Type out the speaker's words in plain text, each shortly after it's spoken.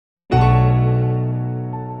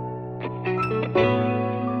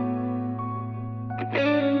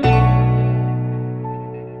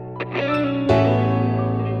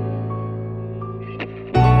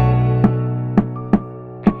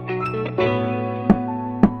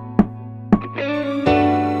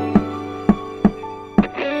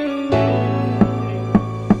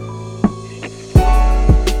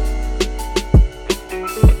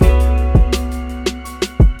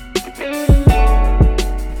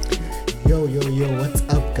Yo, what's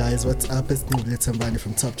up, guys? What's up? It's Nubile Tambani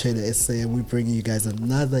from Top Trader SA, and we're bringing you guys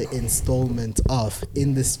another installment of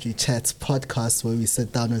Industry Chats podcast, where we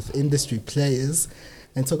sit down with industry players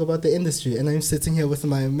and talk about the industry. And I'm sitting here with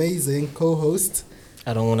my amazing co-host.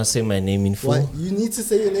 I don't want to say my name in full. What? You need to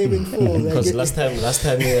say your name in full. Because last time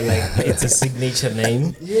you were like, it's a signature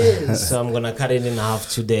name. Yes. So I'm going to cut it in half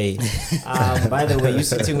today. By the way, you're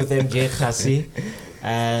sitting with MJ Khasi.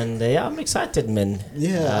 And I'm excited, man.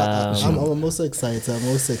 Yeah, I'm also excited.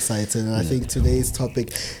 And I think today's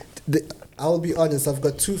topic, I'll be honest, I've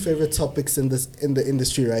got two favorite topics in the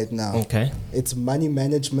industry right now. Okay. It's money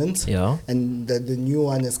management. Yeah. And the new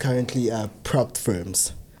one is currently prop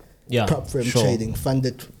firms. Yeah. Prop firm trading,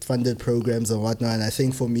 funded programs and whatnot. And I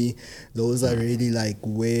think for me, those are really like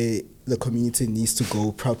where the community needs to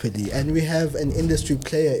go properly. And we have an industry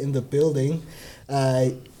player in the building.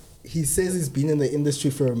 He says he's been in the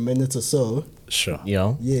industry for a minute or so. Sure.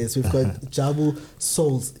 Yeah. Yes, we've got Jabu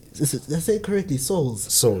Souls. Did I say it correctly? Souls.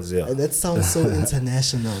 Souls, yeah. That sounds so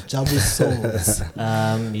international. Jabu Souls.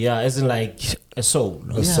 As in like a soul.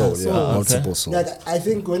 A soul, souls. yeah. Multiple souls. Like, I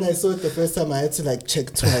think when I saw it the first time, I had to like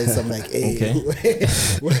check twice. I'm like, hey,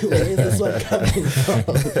 where is this one coming from?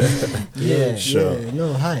 Yeah, sure. Yeah.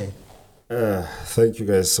 No, hi. Thank you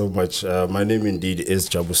guys so much. My name indeed is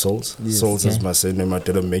Jabu Souls. Yes. Souls is my surname. I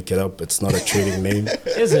didn't make it up. It's not a trading name.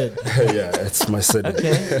 Is it? Yeah, it's my surname.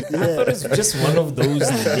 Okay. I thought it was just one of those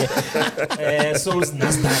Souls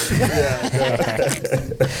Nasdaq.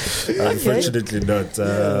 Unfortunately not.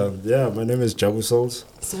 My name is Jabu Souls.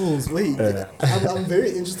 Souls, wait. I'm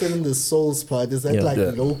very interested in the Souls part. Is that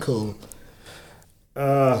local?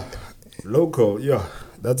 Local, yeah.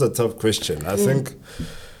 That's a tough question. I think...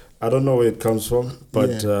 I don't know where it comes from,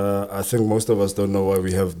 but I think most of us don't know why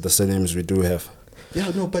we have the surnames we do have.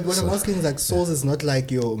 Yeah, no, but what I'm asking is like Souls is not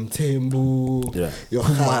like your Mtembu, your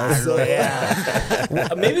Khaso.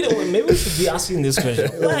 Maybe we should be asking this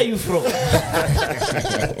question. Where are you from?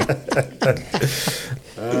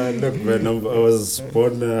 Look, man, I was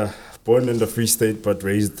born in the Free State, but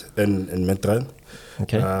raised in Metran.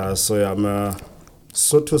 Okay. I'm a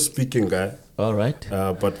Sotho speaking guy. All right.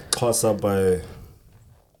 But Xhosa by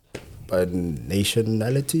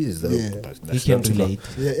nationality is that he can relate.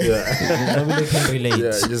 Nobody can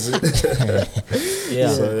relate.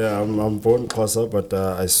 So I'm born Xhosa, but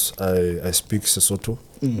I speak Sesotho.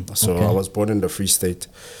 So I was born in the Free State,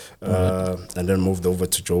 and then moved over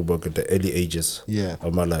to Joburg at the early ages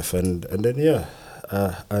of my life, and then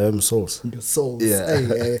I am Souls. Your Souls. Yeah.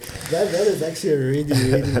 Hey, that is actually a really,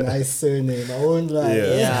 really nice surname. I won't lie.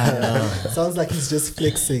 Sounds like he's just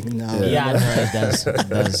flexing now. It does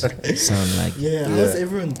sound like. How's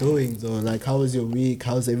everyone doing though? Like, how was your week?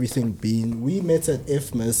 How's everything been? We met at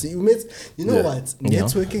IFMAS. You know what?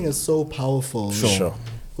 Networking is so powerful. Sure.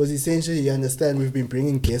 Because essentially, you understand, we've been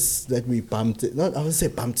bringing guests that we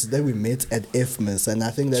that we met at IFMAS, and I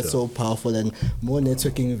think that's so powerful, and more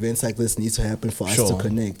networking events like this need to happen for us to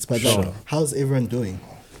connect. But how's everyone doing?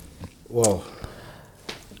 Well,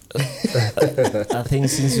 I think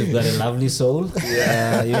since you've got a lovely soul,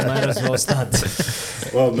 you might as well start.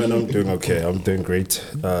 Well, man, I'm doing okay. I'm doing great,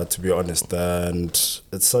 to be honest, and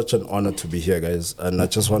it's such an honor to be here, guys. And I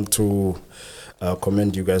just want to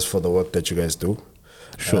commend you guys for the work that you guys do.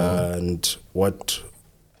 Sure. And what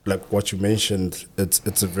you mentioned,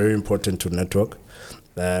 it's very important to network,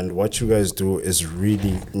 and what you guys do is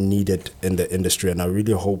really needed in the industry. And I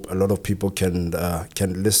really hope a lot of people can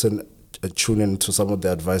listen, tune in to some of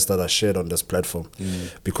the advice that are shared on this platform,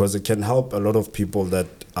 because it can help a lot of people that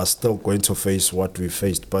are still going to face what we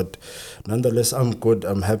faced. But nonetheless, I'm good.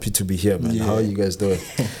 I'm happy to be here, man. How are you guys doing?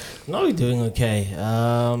 No, we're doing okay.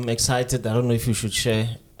 Excited. I don't know if you should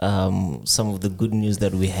share some of the good news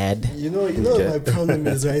that we had. You know my problem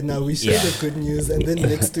is right now we share the good news and then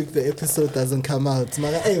next week the episode doesn't come out.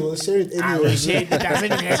 Hey, we'll share it anyway.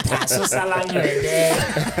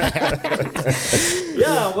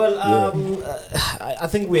 I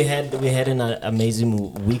think we had an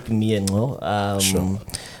amazing week, me and Mo.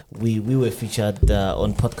 We were featured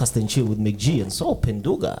on Podcast and Chill with McG and so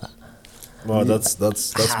Penduga. Wow, that's major.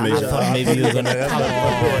 I thought maybe you were gonna come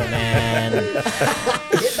on, man.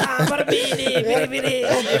 Unfortunately,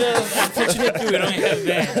 we don't have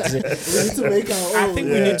that. We need to make our own. I think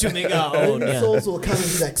we need to make our own. Souls will come and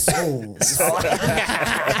be like Souls.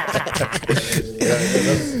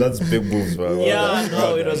 That's big moves, man.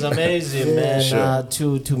 It was amazing, man.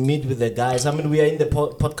 To meet with the guys. I mean, we are in the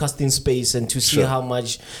podcasting space, and to see how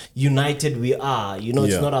much united we are.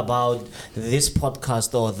 It's not about this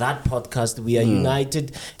podcast or that podcast. We are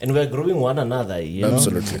united, and we are growing one another.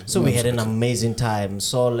 Absolutely. So we had an amazing time.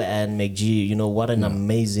 Sol Soul and McG, you know, what an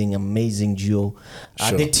amazing duo.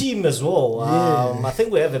 The team as well. I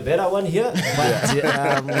think we have a better one here, but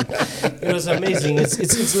it was amazing.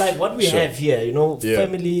 It's like what we have here, you know,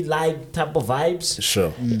 family-like type of vibes.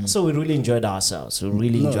 Sure. So we really enjoyed ourselves.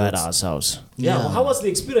 Yeah. How was the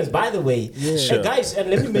experience, by the way? Guys, and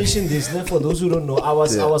let me mention this for those who don't know. I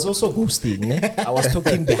was also hosting. I was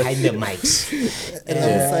talking behind the mics.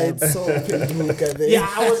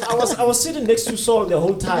 I was sitting next to Saul the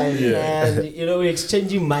whole time, and you know, we're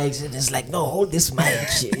exchanging mics, and it's like, no, hold this mic.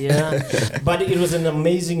 But it was an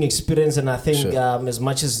amazing experience, and I think as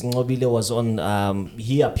much as Ngobile was on,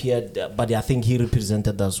 he appeared, but I think he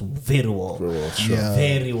represented us very well.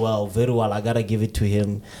 Very well. I gotta give it to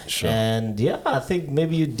him. And I think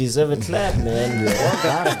maybe you deserve a clap, man.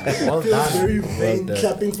 Well done. Very vain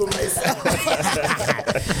clapping for myself.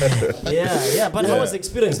 But how was the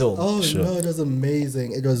experience though? No, it was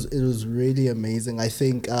amazing. It was really amazing. I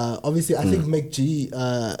think obviously I think McG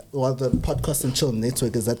the Podcast and Chill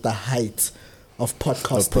Network is at the height of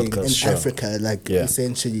podcasting in Africa,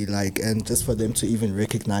 essentially, and just for them to even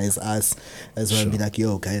recognize us as well and be like,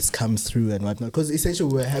 yo guys, come through and whatnot, because essentially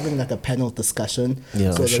we were having like a panel discussion,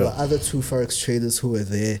 so there were other two forex traders who were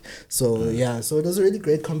there, so it was a really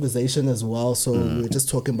great conversation as well. So we were just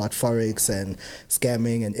talking about forex and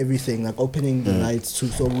scamming and everything, like opening the lights too.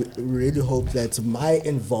 So we really hope that my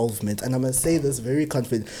involvement, and I'm gonna say this very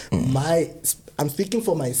confident, I'm speaking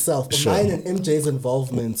for myself, but mine and MJ's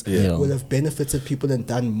involvement will have benefited people and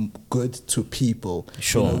done good to people.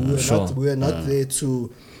 We're not there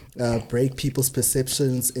to break people's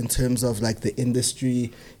perceptions in terms of like the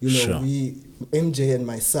industry. MJ and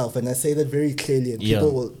myself, and I say that very clearly, and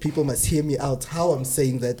people must hear me out how I'm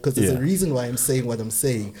saying that, because there's a reason why I'm saying what I'm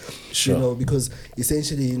saying. Because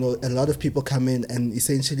essentially, a lot of people come in and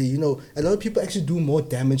essentially, a lot of people actually do more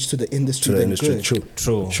damage to the industry than good.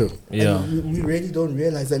 True. And we really don't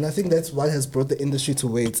realize, and I think that's what has brought the industry to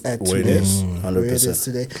where it's at today. 100%.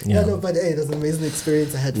 Today. But hey, it was an amazing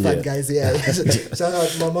experience. I had fun, guys. Shout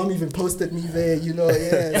out, my mom even posted me there.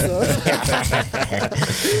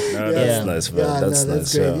 That's nice. That's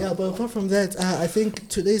nice. Great. But apart from that, I think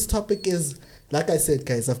today's topic is, like I said,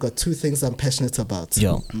 guys, I've got two things I'm passionate about: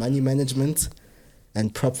 money management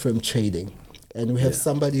and prop firm trading. And we have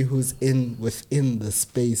somebody who's within the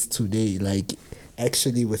space today, like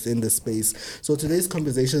actually within the space. So today's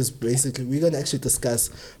conversation is basically, we're going to actually discuss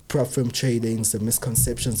prop firm trading, the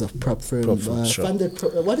misconceptions of prop firm, funded.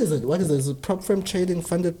 What is it? Is it prop firm trading,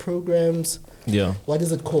 funded programs? What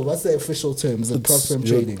is it called? What's the official term? Is it prop firm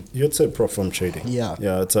trading? You'd say prop firm trading. Yeah,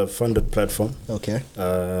 it's a funded platform. Okay.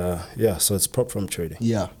 So it's prop firm trading.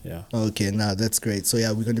 Okay, now that's great. So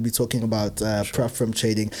we're going to be talking about prop firm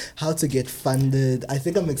trading, how to get funded. I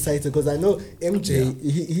think I'm excited because I know MJ,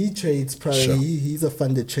 he trades probably. He's a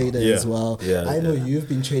funded trader as well. I know you've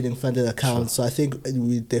been trading funded accounts, so I think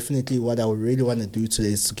what I really want to do today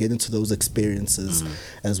is to get into those experiences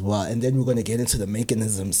as well, and then we're going to get into the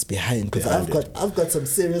mechanisms behind, because I've got some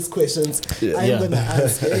serious questions. I'm going to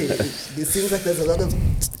ask. Hey, it seems like there's a lot of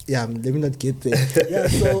let me not get there.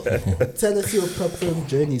 So tell us your prop firm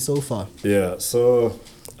journey so far. So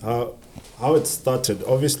how it started,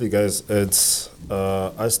 obviously, guys, it's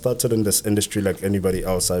I started in this industry like anybody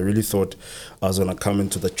else. I really thought I was going to come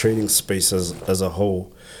into the trading space as a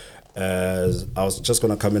whole, as I was just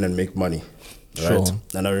going to come in and make money, right?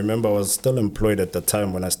 And I remember I was still employed at the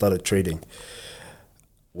time when I started trading.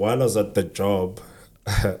 While I was at the job,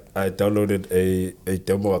 I downloaded a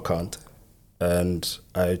demo account, and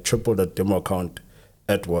I tripled that demo account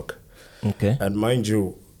at work. Okay. And mind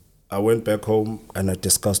you, I went back home and I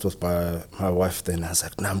discussed with my wife then. I was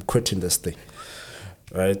like, I'm quitting this thing,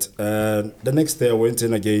 right? And the next day I went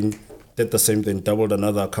in again, did the same thing, doubled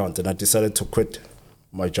another account, and I decided to quit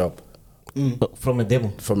my job. From a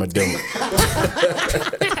demo? From a demo.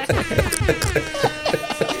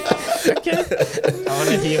 I want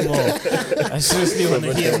to hear more. I seriously want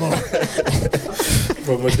to hear more.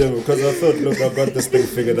 From a demo, because I thought, look, I've got this thing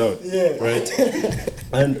figured out, right?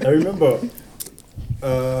 And I remember,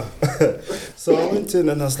 so I went in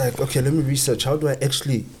and I was like, okay, let me research. How do I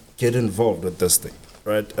actually get involved with this thing,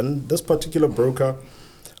 right? And this particular broker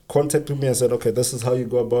contacted me and said, okay, this is how you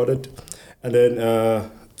go about it. And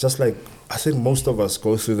then just like, I think most of us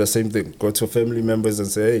go through the same thing, go to family members and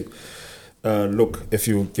say, hey, look, if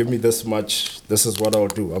you give me this much, this is what I'll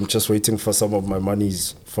do. I'm just waiting for some of my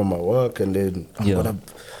monies from my work, and then I'm going to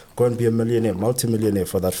go and be a millionaire, multi-millionaire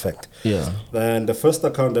for that fact. And the first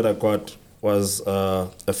account that I got was a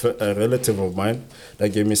relative of mine that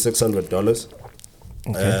gave me $600.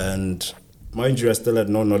 And mind you, I still had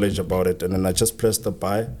no knowledge about it. And then I just pressed the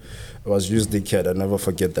buy. It was USD. I never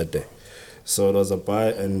forget that day. So it was a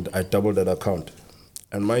buy, and I doubled that account.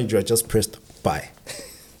 And mind you, I just pressed buy,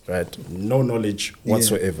 right? No knowledge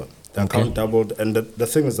whatsoever. The account doubled, and the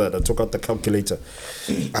thing is that I took out the calculator.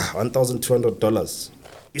 $1,200.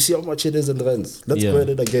 You see how much it is in rands? Let's go at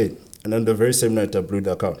it again. And then the very same night, I blew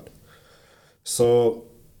the account. So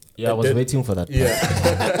I was waiting for that part. Yeah.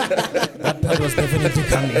 That part was definitely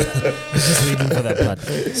coming. I was just waiting for that part.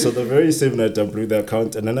 So the very same night, I blew the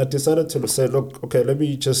account, and then I decided to say, look, okay, let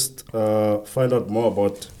me just find out more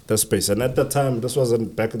about the space. And at that time, this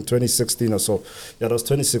wasn't back in 2016 or so. Yeah, it was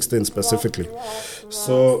 2016 specifically.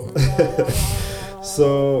 So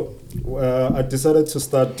I decided to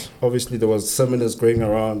start. Obviously, there was seminars going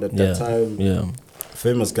around at that time. Yeah.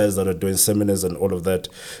 Famous guys that are doing seminars and all of that,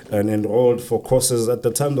 and enrolled for courses. At the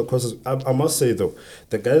time, the courses, I must say though,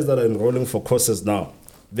 the guys that are enrolling for courses now,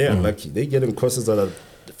 they are lucky. They're getting courses that are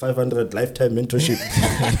 500 lifetime mentorship.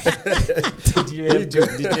 Did you have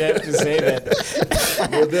to say that?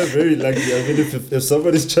 Well, they're very lucky. I mean, if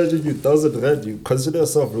somebody's charging you 1,000 rand, you consider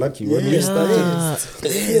yourself lucky. When we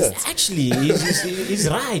started, actually, he's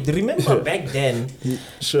right. Remember back then,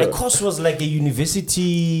 a course was like a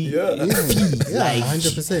university fee. Like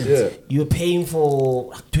 100%. You were paying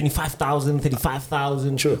for 25,000,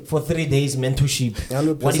 35,000 for 3 days mentorship.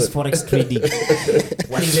 100%. What is forex trading?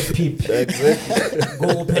 What is a PIP? Exactly.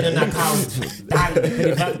 Go open an account. Done.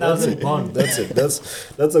 35,000 gone. That's it.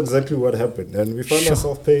 That's exactly what happened. And we found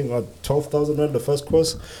ourselves paying 12,000 rand the first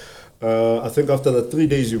course. I think after the 3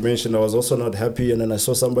 days you mentioned, I was also not happy. And then I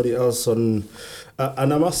saw somebody else on,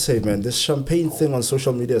 and I must say, man, this champagne thing on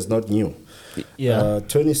social media is not new.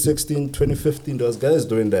 2016, 2015, there was guys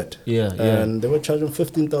doing that. And they were charging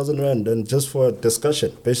 15,000 rand, and just for a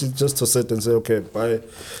discussion, basically just to sit and say, okay, buy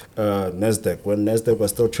Nasdaq, when Nasdaq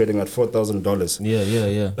was still trading at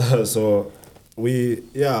 $4,000. So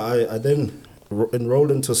I then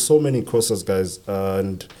enrolled into so many courses, guys,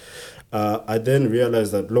 and I then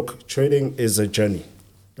realized that, look, trading is a journey,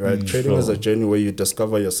 right? Trading is a journey where you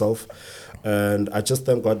discover yourself, and I just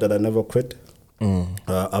thank God that I never quit.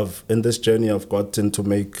 In this journey, I've gotten to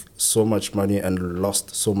make so much money and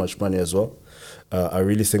lost so much money as well. I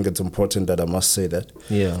really think it's important that I must say that.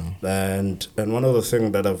 And one of the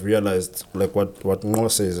things that I've realized, like what Mo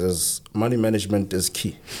says, is money management is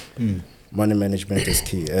key. Money management is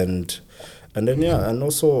key, and then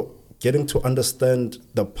also getting to understand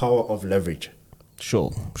the power of leverage.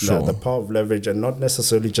 Sure. The power of leverage, and not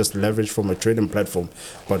necessarily just leverage from a trading platform,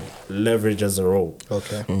 but leverage as a whole.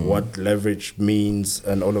 What leverage means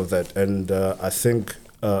and all of that. And I think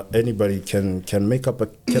anybody can make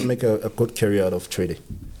a good career out of trading.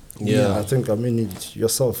 I think, I mean,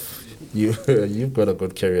 yourself, you've got a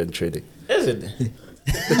good career in trading. Is it?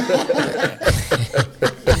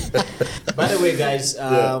 By the way, guys,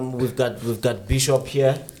 we've got Bishop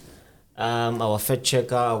here. Our fact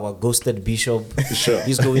checker, our ghosted Bishop,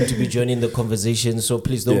 he's going to be joining the conversation. So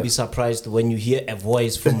please don't be surprised when you hear a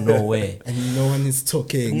voice from nowhere. And no one is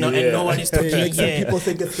talking. And no one is talking. People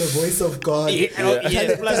think it's the voice of God.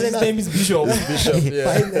 Plus his name is Bishop.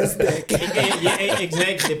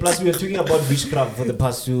 Exactly. Plus we were talking about witchcraft for the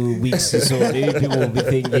past 2 weeks, so maybe people will be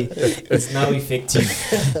thinking it's now effective.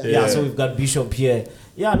 So we've got Bishop here.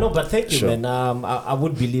 But thank you, man. I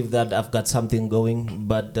would believe that I've got something going,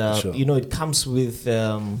 but it comes with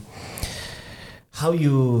how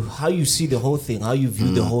you see the whole thing, how you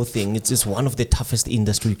view the whole thing. It's just one of the toughest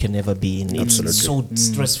industry you can ever be in. It's so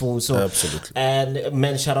stressful. So and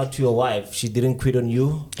man, shout out to your wife. She didn't quit on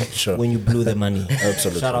you when you blew the money.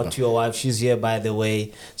 Shout out to your wife. She's here, by the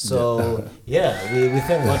way. So we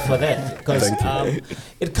thank God for that, because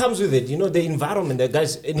it comes with it. The environment. The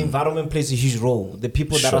guys, an environment plays a huge role. The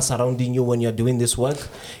people that are surrounding you when you're doing this work,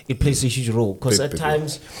 it plays a huge role. Because at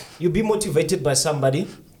times you'll be motivated by somebody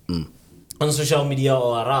on social media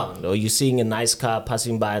or around, or you're seeing a nice car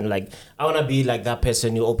passing by and like, I want to be like that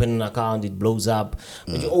person. You open an account, it blows up,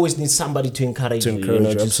 but you always need somebody to encourage you.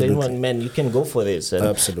 To say, man, you can go for this. And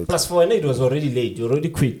absolutely. Plus, for Anna, it was already late. You already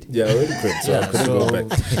quit. I already quit. So I couldn't go back.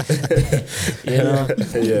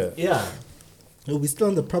 We're still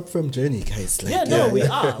on the prop firm journey, guys. We are.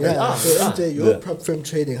 So MJ, your prop firm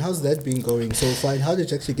trading, how's that been going so far? How did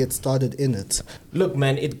you actually get started in it? Look,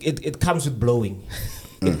 man, it comes with blowing.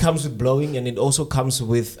 It comes with blowing, and it also comes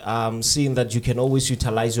with seeing that you can always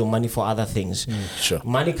utilize your money for other things.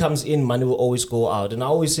 Money comes in, money will always go out. And I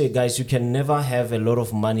always say, guys, you can never have a lot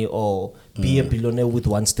of money or be a billionaire with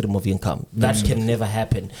one stream of income. That can never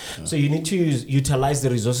happen. So you need to utilize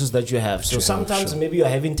the resources that you have. So sometimes maybe you're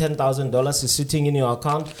having $10,000 is sitting in your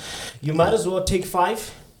account. You might as well take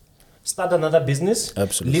 5. start another business,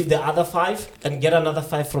 Absolutely. leave the other 5 and get another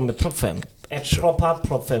 5 from a prop firm. Proper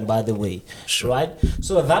prop firm, by the way, right?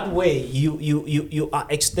 So that way you are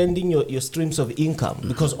extending your streams of income,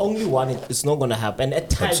 because only one is not going to happen. At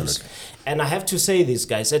times, and I have to say this,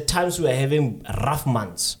 guys, at times we are having rough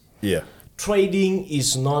months. Yeah. Trading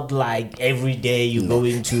is not like every day you go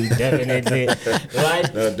into, definitely,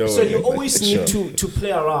 right? No, so you always need to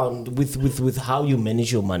play around with how you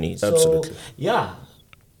manage your money. Absolutely. So yeah,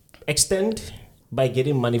 extend by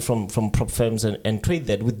getting money from prop firms and trade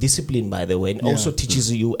that with discipline, by the way, and also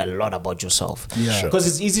teaches you a lot about yourself. Yeah. Because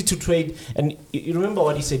it's easy to trade, and you remember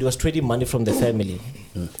what he said, he was trading money from the family.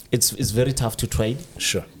 It's very tough to trade.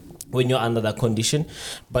 Sure. When you're under that condition,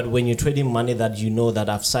 but when you're trading money that you know that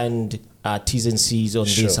I've signed T's and C's on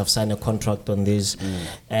this, I've signed a contract on this,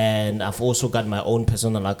 and I've also got my own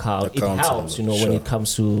personal account. It helps, when it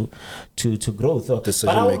comes to growth. But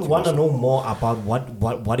I would want to know more about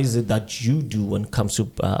what is it that you do when it comes to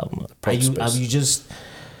are you just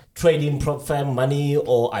trading prop firm money,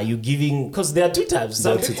 or are you giving? Because there are two types.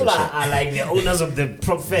 Some people are like the owners of the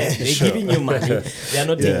prop firm. They're giving you money. They're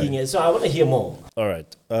not taking it. So I want to hear more. All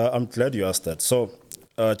right. I'm glad you asked that. So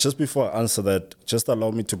just before I answer that, just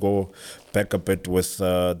allow me to go back a bit with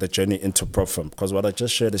the journey into prop firm, because what I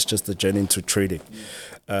just shared is just the journey into trading.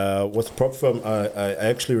 With prop firm, I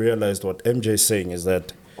actually realized what MJ is saying is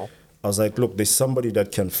that I was like, look, there's somebody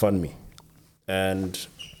that can fund me. And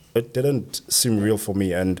it didn't seem real for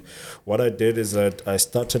me. And what I did is that I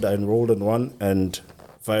enrolled in one and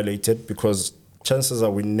violated, because chances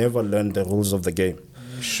are we never learn the rules of the game.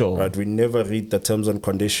 Sure. Right? We never read the terms and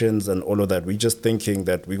conditions and all of that. We're just thinking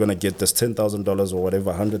that we're gonna get this $10,000 or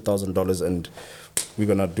whatever, $100,000, and we're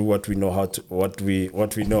gonna do what we know what we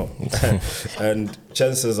know. And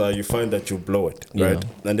chances are you find that you blow it, right?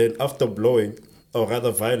 And then after blowing, or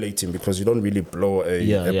rather violating, because you don't really blow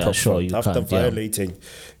a prop firm. After violating,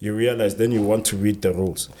 you realize then you want to read the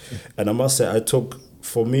rules. And I must say,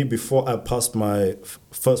 for me, before I passed my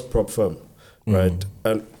first prop firm, right,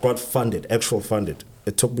 and got funded,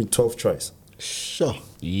 it took me 12 tries. Sure.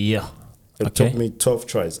 Yeah. It took me 12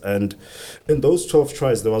 tries. And in those 12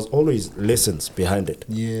 tries, there was always lessons behind it.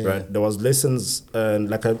 Yeah. Right? There was lessons, and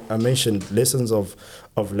like I mentioned, lessons of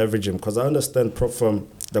leveraging. Because I understand prop firm,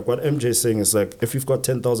 like what MJ is saying is like, if you've got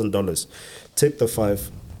 $10,000, take the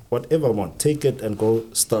 5, whatever one, take it and go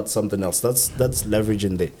start something else. That's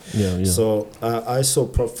leveraging there. Yeah. So I saw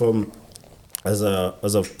prop firm as a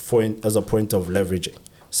point of leveraging,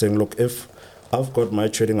 saying, look, if I've got my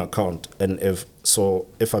trading account, and if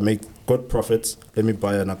I make good profits, let me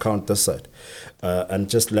buy an account this side, and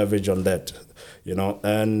just leverage on that,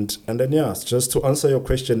 and then just to answer your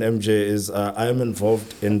question, MJ, is I am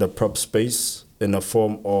involved in the prop space in a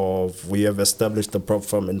form of, we have established a prop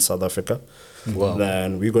firm in South Africa. Wow.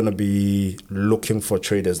 Then we're going to be looking for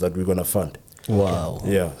traders that we're going to fund. Wow.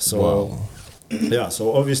 Yeah. So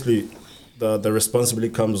so obviously the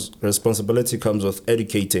responsibility comes with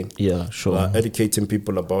educating. Yeah, sure. Educating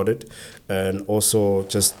people about it, and also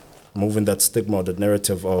just moving that stigma or the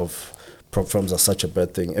narrative of prop firms are such a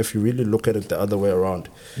bad thing. If you really look at it the other way around,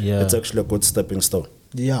 it's actually a good stepping stone.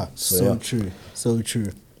 Yeah, so true.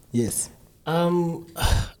 Yes.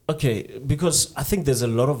 Okay, because I think there's a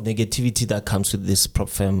lot of negativity that comes with this prop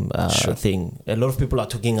firm thing. A lot of people are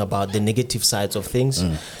talking about the negative sides of things.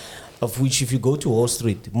 Of which, if you go to Wall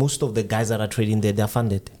Street, most of the guys that are trading there, they're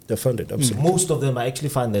funded. They're funded, absolutely. Most of them are actually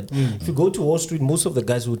funded. If you go to Wall Street, most of the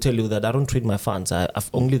guys will tell you that I don't trade my funds. I've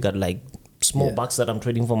only got like small bucks that I'm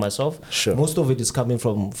trading for myself. Sure. Most of it is coming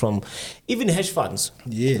from even hedge funds.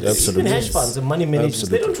 Yes. Absolutely. Even hedge funds and money managers,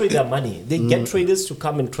 they don't trade their money. They get traders to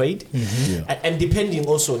come and trade. And depending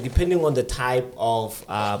on the type of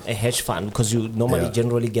a hedge fund, because you normally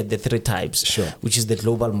generally get the 3 types, which is the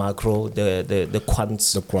global macro, the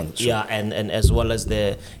quants. The quants. Yeah, and as well as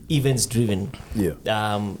the events driven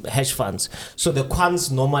hedge funds. So the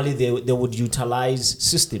quants normally they would utilize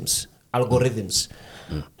systems, algorithms.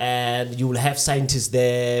 And you will have scientists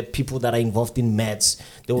there, people that are involved in maths.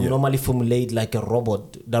 They will normally formulate like a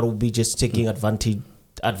robot that will be just taking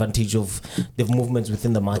advantage of the movements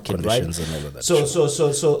within the market, right? And all of that.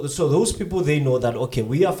 So those people, they know that, okay,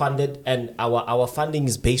 we are funded, and our funding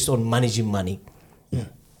is based on managing money.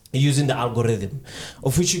 Using the algorithm,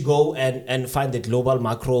 of which you go and find the global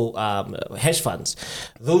macro hedge funds.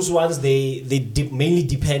 Those ones, they mainly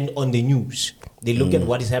depend on the news. They look at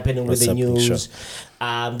what is happening with the news,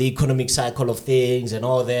 the economic cycle of things and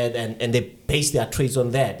all that, and they base their trades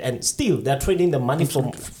on that. And still, they're trading the money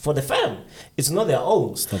for the firm. It's not their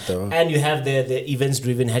own. It's not their own. And you have the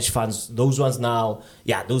events-driven hedge funds. Those ones now,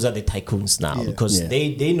 those are the tycoons now, because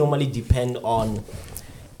they normally depend on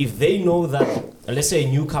if they know that, let's say a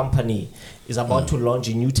new company is about to launch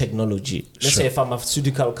a new technology, let's say a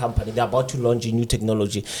pharmaceutical company, they're about to launch a new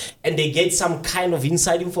technology, and they get some kind of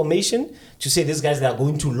inside information to say these guys, they are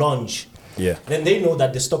going to launch, then they know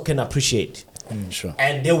that the stock can appreciate. Sure.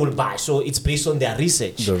 And they will buy. So it's based on their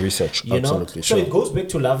research. The research, you absolutely. know? So it goes back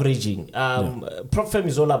to leveraging. Prop firm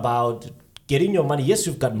is all about getting your money. Yes,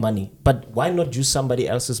 you've got money, but why not use somebody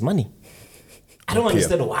else's money? I don't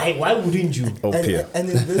understand why. Why wouldn't you? And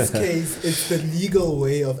in this case, it's the legal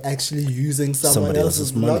way of actually using someone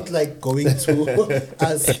else's money. Not like going to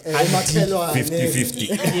as 50-50.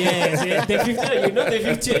 Yes, the 50, you know the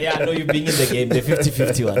 50. Yeah, I know you've been in the game. The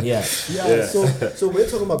 50-50 one. Yeah. So we're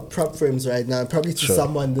talking about prop firms right now. Probably to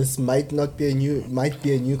someone this might be a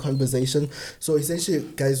new conversation. So essentially,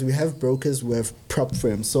 guys, we have brokers, we have prop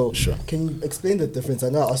firms. So can you explain the difference? I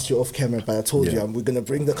know I asked you off camera, but I told you we're gonna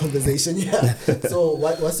bring the conversation. So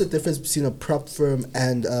what's the difference between a prop firm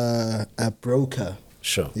and a broker?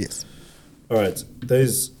 Sure. Yes. All right.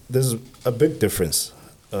 There's a big difference.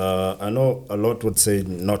 I know a lot would say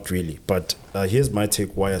not really, but here's my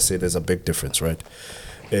take why I say there's a big difference, right?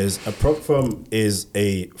 Is a prop firm is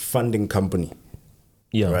a funding company.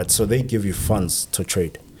 Yeah. Right. So they give you funds to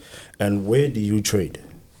trade. And where do you trade?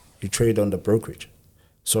 You trade on the brokerage.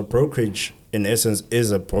 So brokerage, in essence,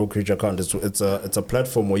 is a brokerage account. It's a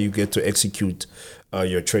platform where you get to execute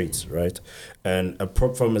your trades, right? And a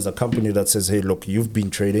prop firm is a company that says, hey, look, you've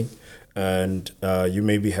been trading, and you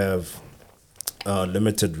maybe have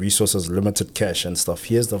limited resources, limited cash and stuff.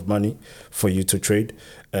 Here's the money for you to trade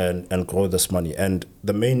and grow this money. And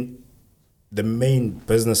the main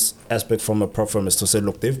business aspect from a prop firm is to say,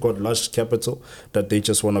 look, they've got large capital that they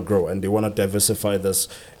just want to grow, and they want to diversify this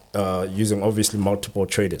using obviously multiple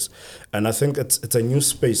traders. And I think it's a new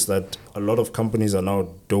space that a lot of companies are now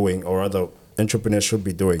doing, or other entrepreneurs should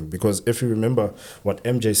be doing. Because if you remember what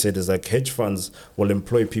MJ said, is like hedge funds will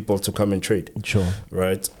employ people to come and trade. Sure.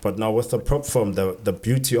 Right? But now with the prop firm, the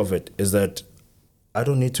beauty of it is that I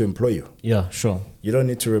don't need to employ you. Yeah, sure. You don't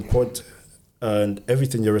need to report, and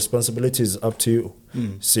everything, your responsibility is up to you.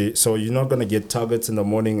 See, so you're not going to get targets in the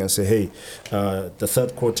morning and say, hey, the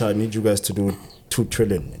third quarter, I need you guys to do 2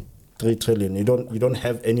 trillion, 3 trillion. You don't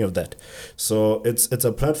have any of that. So it's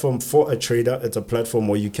a platform for a trader. It's a platform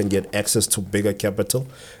where you can get access to bigger capital,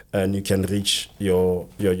 and you can reach your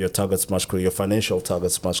targets much quicker, your financial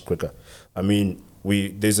targets much quicker. I mean,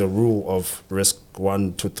 there's a rule of risk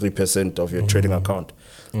 1 to 3% of your trading account.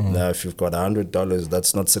 Now, if you've got $100,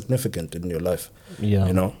 that's not significant in your life. Yeah.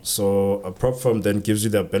 You know, so a prop firm then gives you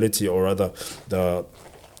the ability, or rather the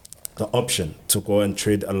option, to go and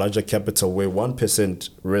trade a larger capital where 1%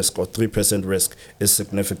 risk or 3% risk is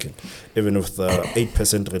significant. Even with the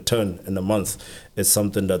 8% return in a month, it's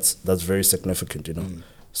something that's very significant, you know.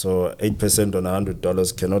 So 8% on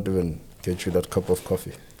 $100 cannot even get you that cup of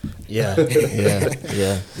coffee. Yeah.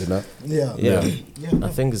 You know? Yeah. I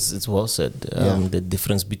think it's well said, the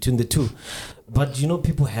difference between the two. But, you know,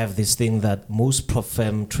 people have this thing that most prop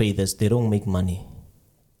firm traders, they don't make money.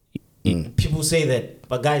 People say that,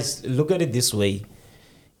 but guys, look at it this way.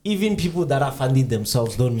 Even people that are funding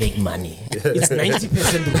themselves don't make money. It's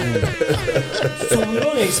 90% rule. So we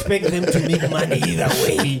don't expect them to make money either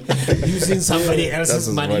way, using somebody else's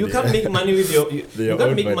money. You can't make money with you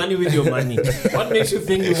can't make money with your money. What makes you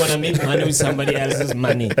think you want to make money with somebody else's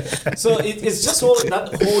money? So it's just that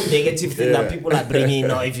whole negative thing that people are bringing.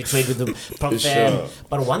 If you trade with the prop firm.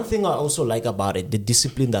 But one thing I also like about it, the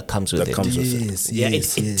discipline that comes with it. It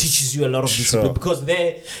teaches you a lot of discipline, because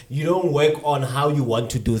there you don't work on how you want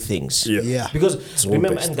to do things. Because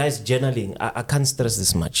remember, and guys, journaling, I can't stress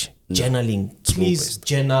this much. Journaling, please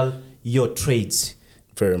journal your trades.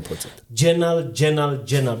 Very important. Journal,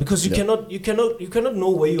 because you cannot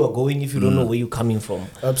know where you are going if you don't know where you're coming from.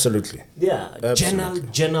 Absolutely. Yeah. Absolutely.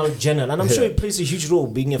 Journal, and I'm sure it plays a huge role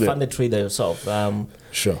being a funded trader yourself.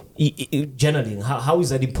 Journaling, how is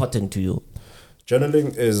that important to you?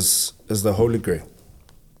 Journaling is the holy grail.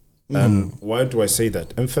 And why do I say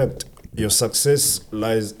that? In fact, your success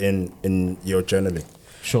lies in your journaling.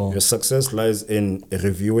 Sure. Your success lies in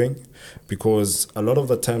reviewing, because a lot of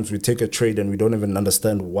the times we take a trade and we don't even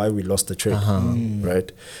understand why we lost the trade.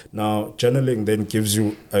 Right? Now, journaling then gives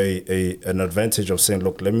you an advantage of saying,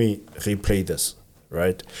 look, let me replay this.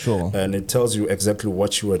 Right? Sure. And it tells you exactly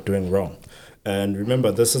what you were doing wrong. And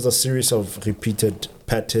remember, this is a series of repeated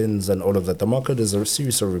patterns and all of that. The market is a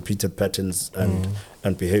series of repeated patterns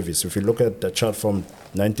and behaviors. If you look at the chart from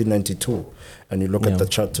 1992 and you look at the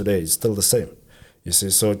chart today, it's still the same. You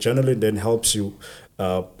see, so journaling then helps you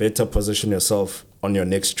better position yourself on your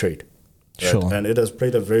next trade. Right? Sure. And it has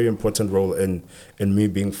played a very important role in me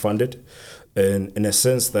being funded. in a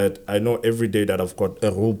sense that I know every day that I've got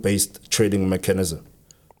a rule-based trading mechanism.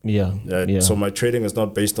 Yeah. So my trading is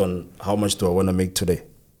not based on how much do I want to make today.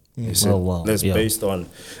 You see, it's based on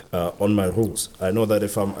my rules. I know that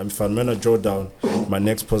if I'm gonna draw down my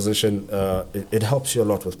next position, it helps you a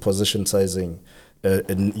lot with position sizing,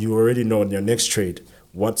 and you already know in your next trade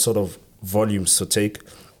what sort of volumes to take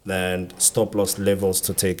and stop loss levels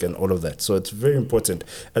to take and all of that. So it's very important.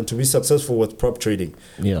 And to be successful with prop trading,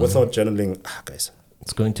 without journaling, guys,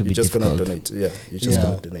 it's going to be just difficult. Gonna donate. Yeah, you're just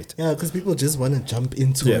gonna donate. Yeah, because people just want to jump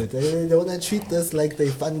into it. They want to treat this like they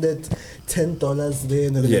funded $10 there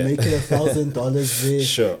and they're gonna make it $1,000 there.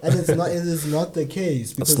 Sure. And it is not the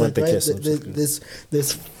case, because not the case,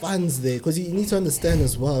 there's funds there. Because you need to understand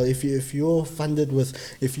as well, if you're funded with,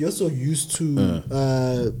 if you're so used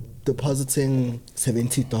to depositing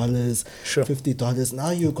 $70, $50.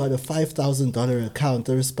 Now you've got a $5,000 account.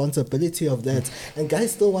 The responsibility of that, and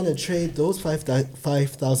guys still want to trade those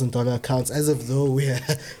 $5,000 accounts as if though we're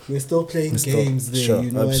still playing games there.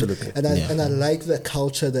 You know, absolutely. And I like the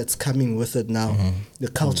culture that's coming with it now, the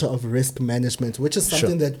culture of risk management, which is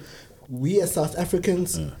something that we as South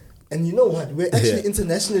Africans. And you know what? We're actually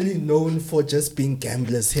internationally known for just being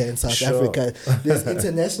gamblers here in South Africa. There's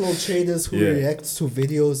international traders who react to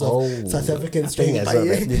videos of South Africans trading.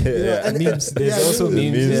 Memes. There's also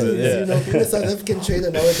memes. You know, being a South African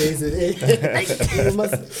trader nowadays, you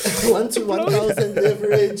must 1 to 1,000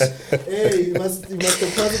 leverage. You must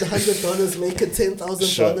deposit $100, make it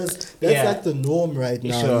 $10,000. That's like the norm right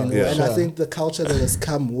now. You know? And I think the culture that has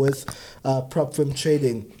come with prop firm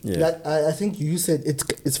trading, that I think you said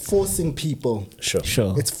it's forcing people. Sure.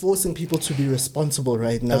 It's forcing people to be responsible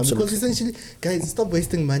right now. Absolutely. Because essentially, guys, stop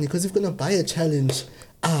wasting money. Because if you're gonna buy a challenge,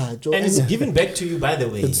 and it's given back to you, by the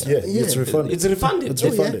way. It's refunded. It's refunded. It's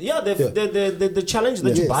refunded. Yeah, the challenge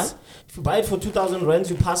that you buy, if you buy it for 2,000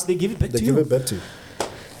 rands, you pass, they give it back to you. They give it back to you.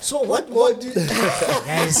 So what more do you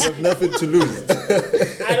guys have nothing to lose?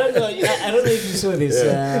 I don't know. I don't know if you saw this.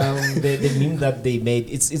 The meme that they made.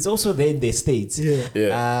 It's also there in the States.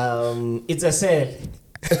 It's a sale.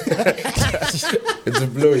 It's a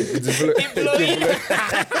blowing.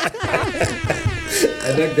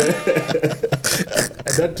 And that guy,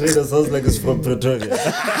 and that trader sounds like it's from Pretoria.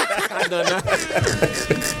 I don't know.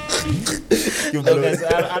 Guys,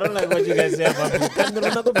 I don't like what you guys say about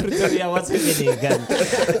Pretoria. What's happening?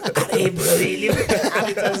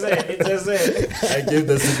 It's a sale. I gave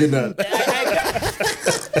the signal.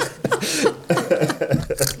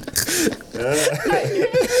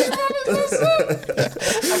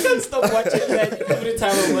 I can't stop watching that every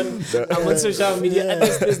time I'm on social media. And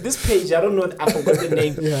there's this page, I don't know, I forgot the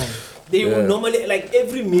name. They will normally, like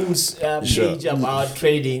every meme's page about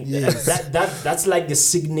trading, that's like the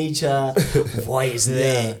signature voice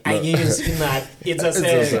there. And you can see that it's a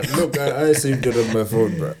sale. Look, I saved it on my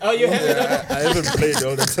phone, bro. Oh, you have it? I haven't played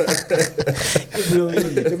all the time.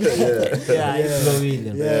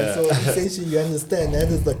 So essentially, you understand that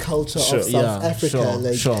is the culture of South Africa.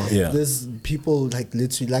 There's people like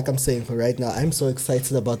literally, like I'm saying for right now, I'm so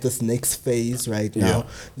excited about this next phase right now.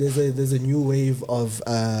 There's a new wave of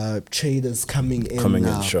traders coming in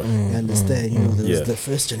now. You understand? You know, there's the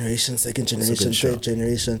first generation, second generation, third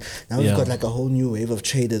generation. Now we've got like a whole new wave of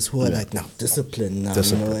traders who are like now disciplined now.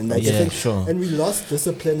 You know, and like and we lost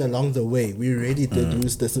discipline along the way. We really did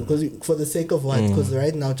lose discipline because for the sake of what? Because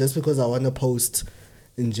right now, just because I want to post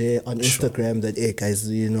on Instagram that, hey guys,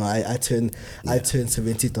 you know, I turn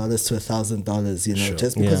 $70 to $1,000, you know,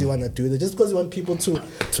 just because you want to do that, just because you want people to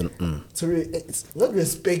not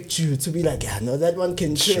respect you, to be like, no, that one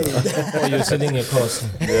can trade. Oh, you're selling a course.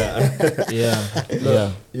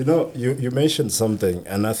 You know, you mentioned something,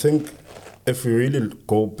 and I think if we really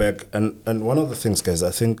go back, and one of the things, guys,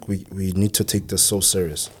 I think we need to take this so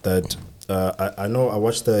serious that I know I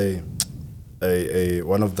watched one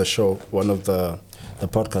of the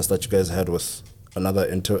podcast that you guys had with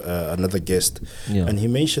another guest, and he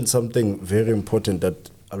mentioned something very important that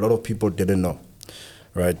a lot of people didn't know.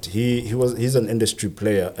 Right? He's an industry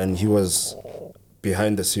player, and he was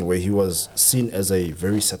behind the scene where he was seen as a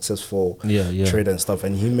very successful trader and stuff.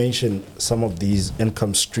 And he mentioned some of these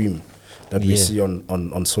income stream that we see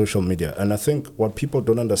on social media. And I think what people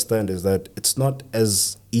don't understand is that it's not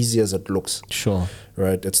as easy as it looks. Sure.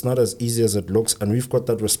 Right? It's not as easy as it looks. And we've got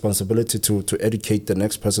that responsibility to educate the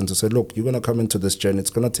next person to say, look, you're going to come into this journey. It's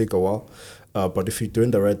going to take a while. But if you're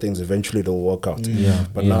doing the right things, eventually it'll work out.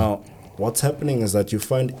 But now what's happening is that you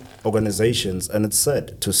find organizations, and it's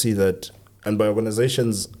sad to see that, and by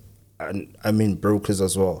organizations, I mean brokers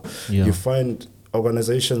as well. You find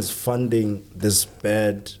organizations funding this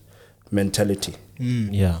bad mentality.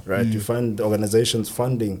 Right. You find organizations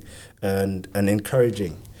funding and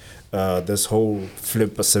encouraging this whole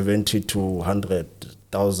flip 70 to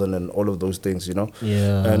 100,000 and all of those things, you know.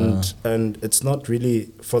 And it's not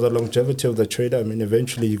really for the longevity of the trader. I mean,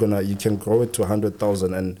 eventually you can grow it to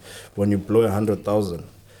 100,000, and when you blow 100,000,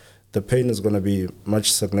 the pain is going to be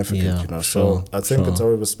much significant, you know. So I think it's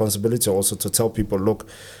our responsibility also to tell people, look,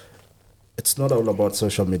 it's not all about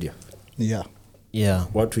social media.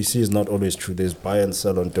 What we see is not always true. There's buy and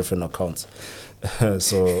sell on different accounts.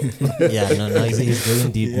 So he's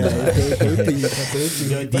going deep now.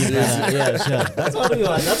 Go deep now. Yeah, sure. That's what we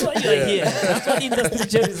want. That's what you're here. That's what industry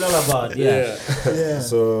chat is all about.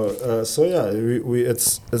 So we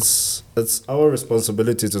it's our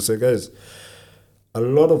responsibility to say, guys, a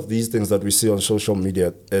lot of these things that we see on social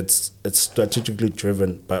media, it's strategically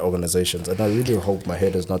driven by organizations, and I really hope my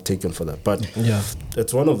head is not taken for that. But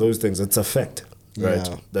it's one of those things. It's a fact, right?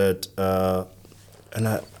 That and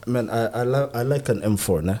I like an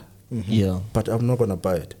M4, nah? But I'm not gonna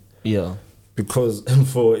buy it, because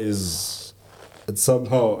M4 it's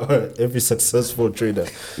somehow every successful trader.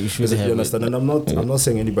 You understand? And I'm not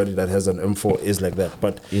saying anybody that has an M4 is like that,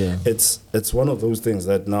 but it's one of those things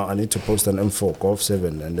that now I need to post an M4 Golf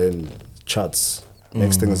 7 and then charts.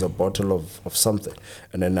 Next thing is a bottle of something,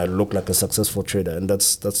 and then I look like a successful trader, and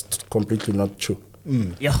that's completely not true.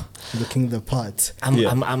 Looking the part.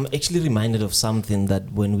 I'm actually reminded of something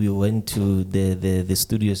that when we went to the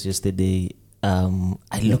studios yesterday,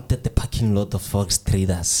 I looked at the parking lot of Fox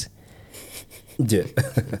Traders.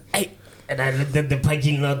 I looked at the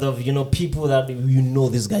parking lot of people that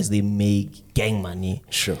these guys, they make gang money.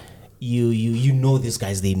 Sure. You know these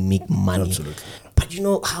guys, they make money. Absolutely. But you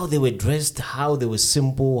know how they were dressed, how they were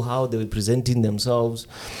simple, how they were presenting themselves.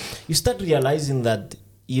 You start realizing that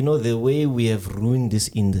the way we have ruined this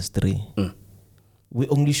industry. We're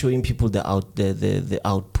only showing people the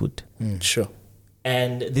output. Sure.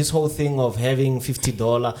 And this whole thing of having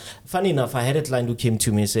 $50. Funny enough, I had a client who came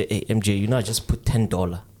to me and said, "Hey, MJ, I just put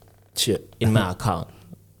 $10 in my account."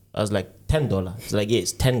 I was like, $10? He's like,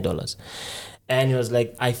 "Yes, $10. And he was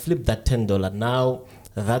like, "I flipped that $10. Now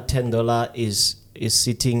that $10 is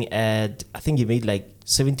sitting at, I think he made like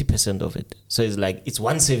 70% of it. So it's like, it's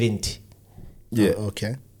 170. Yeah.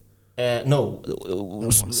 Okay. No,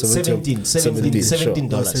 $17.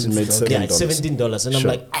 $17. Yeah, it's $17. And I'm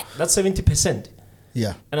like, that's 70%.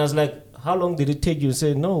 Yeah. And I was like, how long did it take you?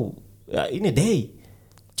 Say, no, in a day.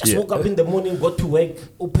 Just woke up in the morning, go to work,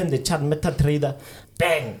 open the chart, MetaTrader,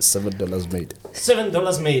 bang. $7 made.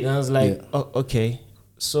 $7 made. And I was like, oh, okay.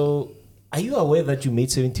 So are you aware that you made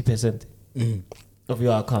 70% of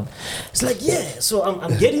your account? It's like, yeah. So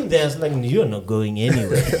I'm getting there. It's like, you're not going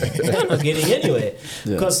anywhere. You're not getting anywhere.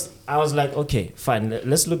 Because I was like, okay, fine.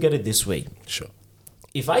 Let's look at it this way. Sure.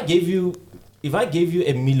 If I gave you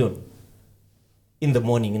 $1 million in the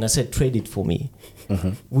morning and I said, trade it for me,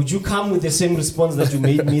 would you come with the same response that you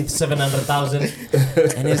made me 700,000?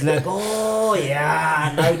 And it's like, oh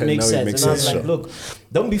yeah, now it makes sense. And I was like, look,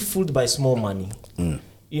 don't be fooled by small money.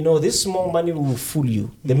 This small money will fool you.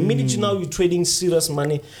 The minute you're trading serious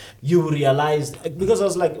money, you realize, because I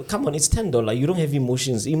was like, come on, it's $10. You don't have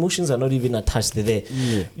emotions. Emotions are not even attached there.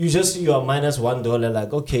 You are minus $1,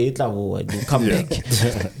 like, okay, it'll come back.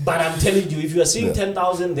 But I'm telling you, if you are seeing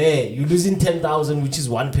 10,000 there, you're losing 10,000, which is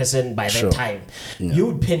 1% by that time. You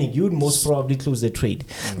would panic. You would most probably close the trade.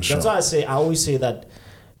 That's why I always say that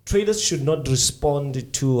traders should not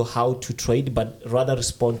respond to how to trade, but rather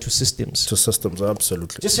respond to systems. To systems,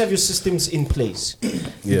 absolutely. Just have your systems in place.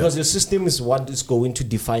 Because your system is what is going to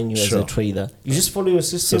define you as a trader. You just follow your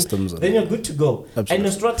system, then you're good to go. Absolutely. And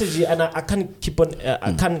your strategy, and I can't keep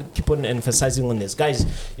on emphasizing on this. Guys,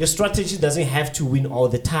 your strategy doesn't have to win all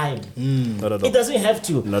the time. Not at all. It doesn't have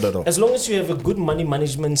to. Not at all. As long as you have a good money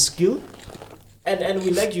management skill. And we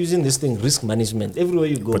like using this thing, risk management, everywhere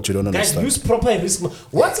you go. But you don't understand. Guys, use proper risk.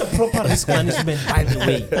 What's a proper risk management, by the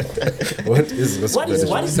way? What is risk management?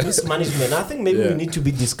 What is risk management? I think maybe we need to be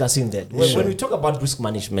discussing that. When we talk about risk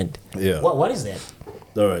management, what is that?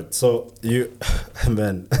 All right. So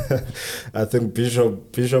man, I think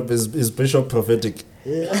Bishop is Bishop prophetic.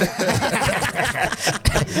 Why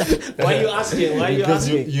are you asking? Because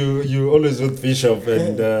you always with Bishop,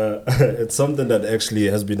 and it's something that actually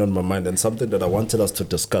has been on my mind and something that I wanted us to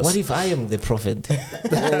discuss. What if I am the prophet?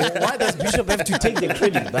 Why does Bishop have to take the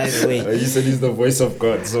credit, by the way? You said he's the voice of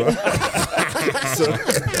God, so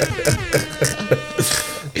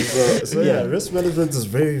risk management is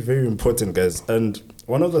very, very important, guys. And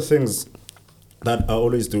one of the things that I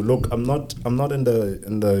always do, look, I'm not in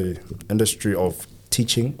the industry of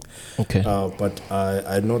teaching. Okay. But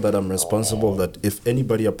I know that I'm responsible, that if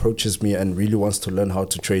anybody approaches me and really wants to learn how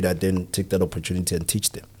to trade, I then take that opportunity and teach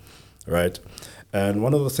them, right? And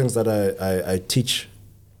one of the things that I teach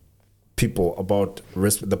people about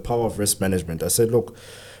risk, the power of risk management, I said, look,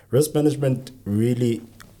 risk management really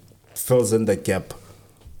fills in the gap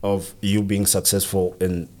of you being successful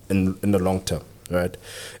in the long term, right?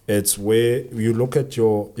 It's where you look at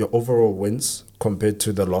your overall wins compared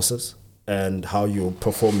to the losses and how you're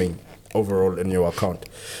performing overall in your account.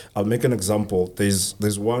 I'll make an example. There's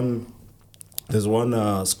one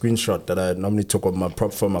screenshot that I normally took of my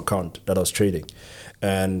prop firm account that I was trading,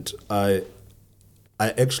 and I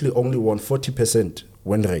actually only won 40%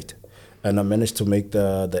 win rate, and I managed to make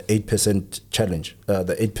the 8% challenge,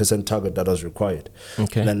 the 8% target that was required.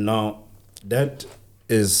 Okay. And now that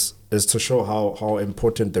is to show how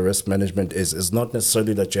important the risk management is. It's not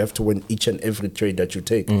necessarily that you have to win each and every trade that you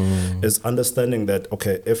take. It's understanding that,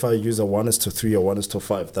 okay, if I use a 1:3 or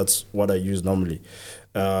 1:5, that's what I use normally.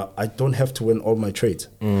 I don't have to win all my trades.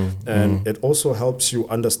 And it also helps you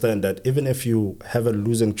understand that even if you have a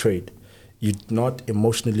losing trade, you're not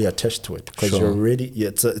emotionally attached to it, because you're already,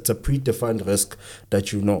 it's a predefined risk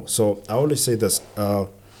that you know. So I always say this, I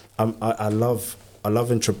love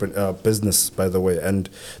business, by the way, and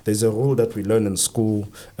there's a rule that we learn in school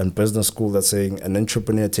and business school that's saying an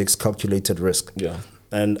entrepreneur takes calculated risk. Yeah.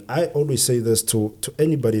 And I always say this to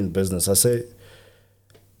anybody in business. I say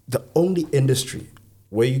the only industry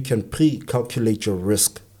where you can pre-calculate your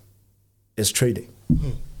risk is trading.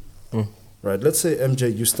 Right? Let's say,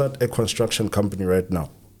 MJ, you start a construction company right now,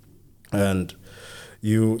 and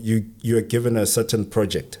you are given a certain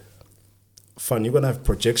project. Fine, you're gonna have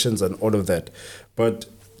projections and all of that, but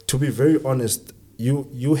to be very honest,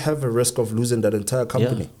 you have a risk of losing that entire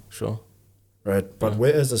company. Yeah, sure. Right? But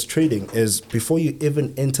whereas as trading is, before you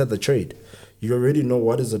even enter the trade, you already know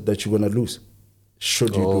what is it that you're gonna lose.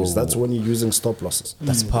 Should you lose, that's when you're using stop losses.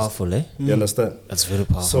 That's powerful, eh? You understand? That's very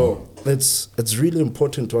powerful. So it's really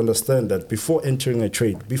important to understand that before entering a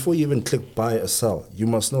trade, before you even click buy or sell, you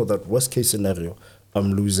must know that worst case scenario,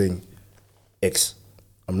 I'm losing X.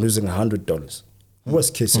 I'm losing $100.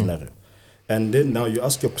 Worst case scenario. And then now you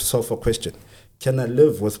ask yourself a question: can I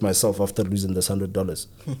live with myself after losing this $100?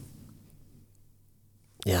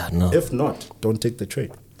 Yeah, no. If not, don't take the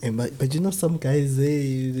trade. But you know, some guys,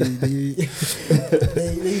 they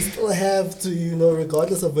still have to, you know,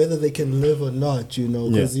 regardless of whether they can live or not, you know,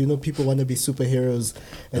 because, you know, people want to be superheroes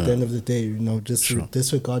at the end of the day, you know, just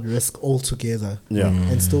disregard risk altogether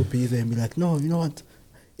and still be there and be like, no, you know what?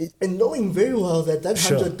 And knowing very well that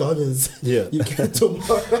 $100 you get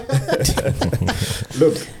tomorrow.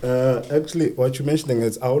 Look, actually, what you're mentioning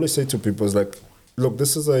is, I always say to people is like, look,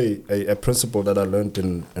 this is a principle that I learned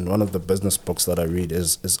in one of the business books that I read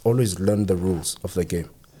is always learn the rules of the game.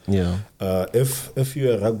 Yeah. If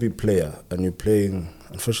you're a rugby player and you're playing,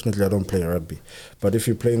 unfortunately I don't play rugby, but if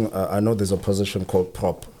you're playing, I know there's a position called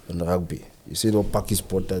prop in rugby. You see the Paki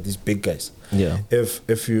sport, these big guys. Yeah.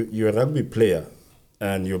 If you're a rugby player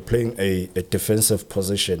and you're playing a defensive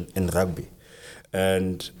position in rugby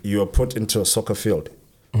and you are put into a soccer field,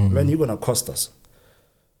 man, you're going to cost us.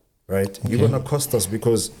 Right? Okay. You're going to cost us,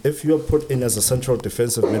 because if you're put in as a central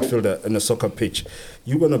defensive midfielder in a soccer pitch,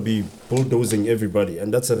 you're going to be bulldozing everybody,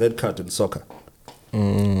 and that's a red card in soccer.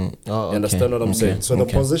 You understand what I'm saying? So the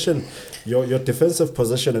position, your defensive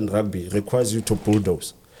position in rugby requires you to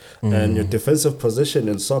bulldoze, and your defensive position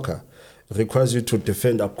in soccer requires you to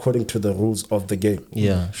defend according to the rules of the game.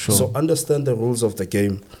 Yeah, sure. So understand the rules of the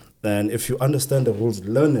game. And if you understand the rules,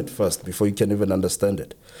 learn it first before you can even understand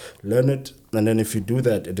it. Learn it, and then if you do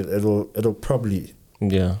that, it'll probably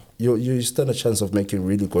you stand a chance of making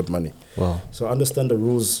really good money. Wow. So understand the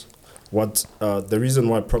rules. What the reason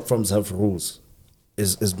why prop firms have rules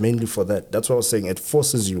is mainly for that. That's what I was saying. It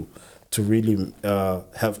forces you to really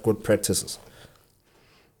have good practices.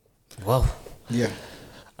 Wow. Yeah.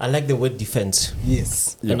 I like the word defense.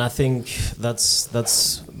 Yes. And I think that's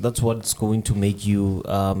what's going to make you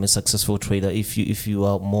a successful trader if you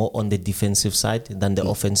are more on the defensive side than the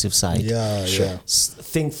offensive side. Yeah, sure.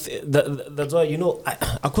 That's why, you know,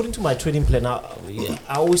 according to my trading plan, I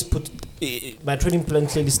always put my trading plan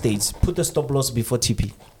clearly states put the stop loss before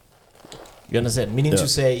TP. You understand? Meaning to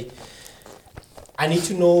say, I need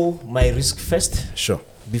to know my risk first. Sure.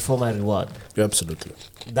 Before my reward. Absolutely.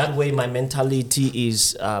 That way my mentality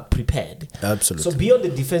is prepared. Absolutely. So be on the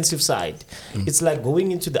defensive side. It's like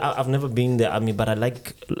going into the, I've never been in the army, but I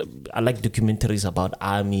like documentaries about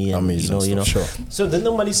army and armies, you know. Sure. So they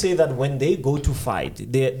normally say that when they go to fight,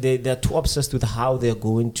 they're too obsessed with how they're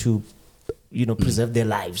going to, you know, preserve their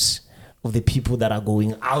lives. of the people that are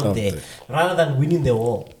going out there rather than winning the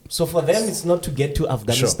war. So for them, it's not to get to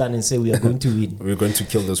Afghanistan and say we are going to win. We're going to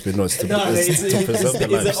kill those people. To preserve their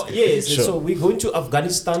lives. Yes. So we're going to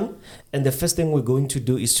Afghanistan, and the first thing we're going to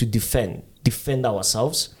do is to defend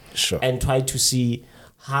ourselves, and try to see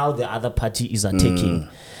how the other party is attacking.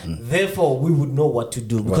 Therefore, we would know what to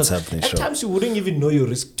do, because at times you wouldn't even know your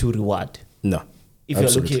risk to reward. No, if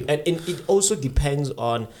absolutely. You're looking, and it also depends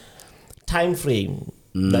on time frame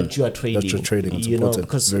that you are trading. That you're trading, you know,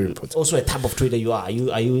 because also a type of trader you are. Are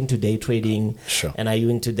you into day trading? And are you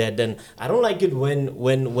into that? Then I don't like it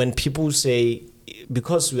when people say,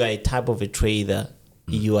 because you are a type of a trader,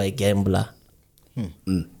 you are a gambler.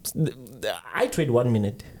 I trade 1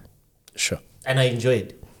 minute. And I enjoy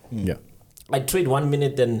it. Yeah. I trade 1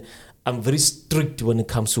 minute, and I'm very strict when it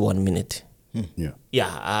comes to 1 minute.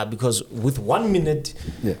 Because with 1 minute,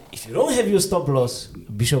 if you don't have your stop loss,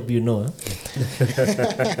 Bishop, you know,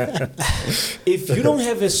 if you don't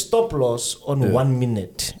have a stop loss on 1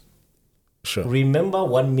 minute, remember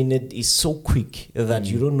 1 minute is so quick that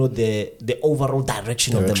you don't know the overall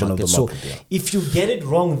direction of the market. So if you get it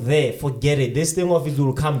wrong there, forget it. This thing of it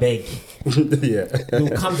will come back. It will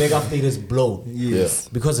come back after it is blown.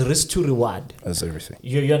 Because risk to reward. That's everything.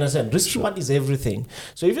 You understand? Risk to reward is everything.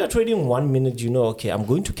 So if you're trading 1 minute, you know, okay, I'm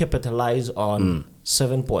going to capitalize on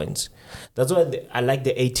 7 points. That's why I like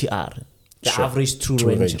the ATR. The average true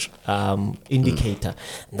range indicator.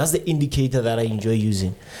 And that's the indicator that I enjoy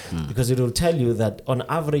using, because it will tell you that on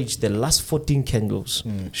average, the last 14 candles,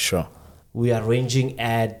 we are ranging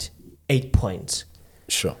at 8 points.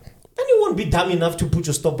 Then you won't be dumb enough to put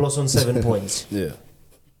your stop loss on 7 points.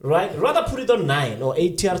 Right? Rather put it on 9 or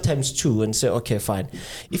ATR times 2 and say, okay, fine.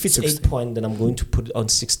 If it's 8 points, then I'm going to put it on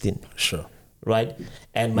 16. Right?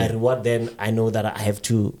 And my reward, then I know that I have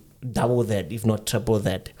to double that, if not triple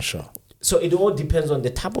that. So it all depends on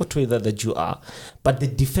the type of trader that you are, but the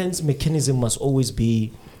defense mechanism must always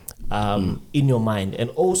be in your mind.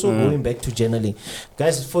 And also going back to journaling,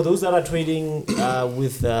 guys, for those that are trading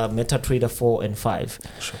with MetaTrader 4 and 5,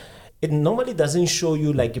 it normally doesn't show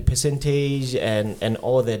you like a percentage and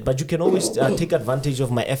all that, but you can always take advantage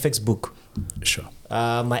of my FX book.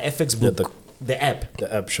 My FX book, the app.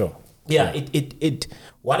 The app, It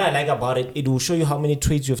what I like about it, it will show you how many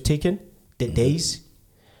trades you have taken, the days,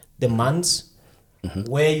 the months,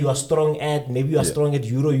 where you are strong at. Maybe you are strong at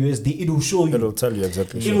Euro USD. It will show you. It will tell you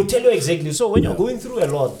exactly. It will tell you exactly. So when you're going through a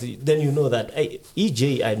lot, then you know that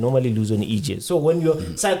EJ, I normally lose on EJ. So when you're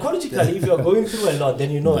psychologically, if you're going through a lot,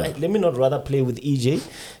 then you know, let me not rather play with EJ,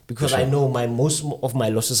 because I know most of my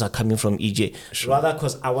losses are coming from EJ. Rather,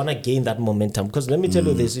 because I want to gain that momentum. Because let me tell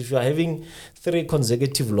you this: if you are having 3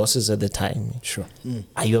 consecutive losses at the time,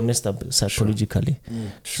 are you messed up psychologically?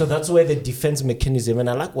 So that's where the defense mechanism. And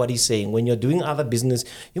I like what he's saying. When you're doing other business,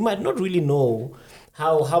 you might not really know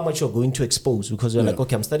how much you're going to expose, because you're like,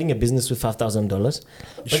 okay, I'm starting a business with $5,000,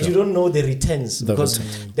 but you don't know the returns, because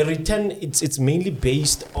the return, it's mainly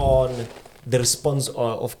based on the response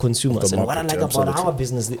of consumers. And what I like about our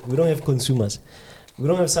business, we don't have consumers. We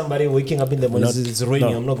don't have somebody waking up in the morning, it's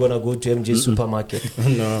raining, I'm not going to go to MJ supermarket.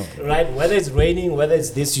 Right? Whether it's raining, whether it's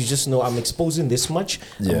this, you just know I'm exposing this much,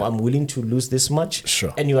 I'm willing to lose this much,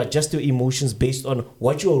 and you adjust your emotions based on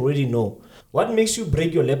what you already know. What makes you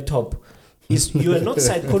break your laptop is you are not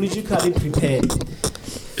psychologically prepared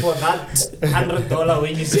for that $100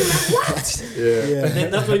 when you say, what?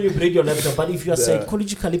 Then that's when you break your laptop. But if you are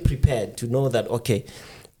psychologically prepared to know that, okay,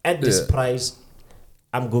 at this price,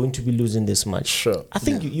 I'm going to be losing this much. I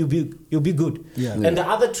think you'll be good. And the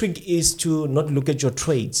other trick is to not look at your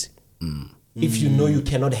trades. If you know you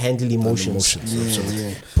cannot handle emotions.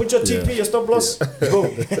 Put your TP, your stop loss, go.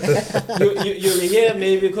 You hear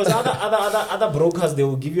maybe, because other brokers, they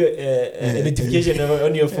will give you a notification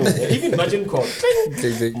on your phone. Even margin call.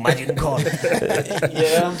 Margin call.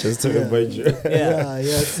 Just to remind you.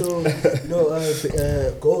 So,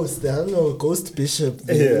 Ghost, I don't know, Ghost Bishop.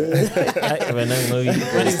 When I know you,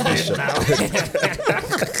 what is Bishop now?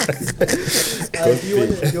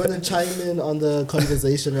 You want to chime in on the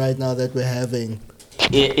conversation right now that we're having?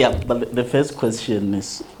 But the first question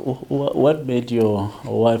is, what made your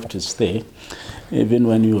wife to stay, even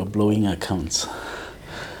when you were blowing accounts?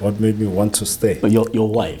 What made me want to stay? Your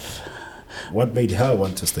wife. What made her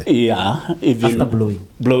want to stay? Even after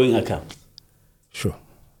blowing accounts. Sure.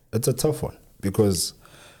 It's a tough one, because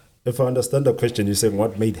if I understand the question, you're saying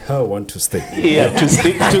what made her want to stay? To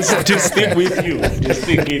stick with you. To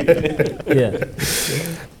stick in.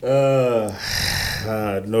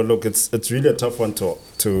 No, look, it's really a tough one to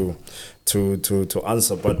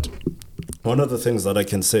answer. But one of the things that I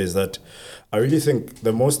can say is that I really think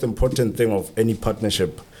the most important thing of any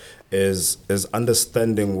partnership is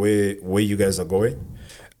understanding where you guys are going,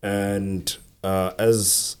 and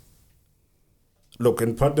look,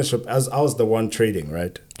 in partnership, as I was the one trading,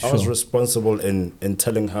 right? Sure. I was responsible in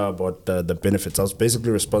telling her about the benefits. I was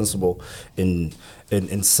basically responsible in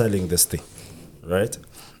selling this thing, right?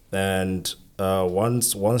 And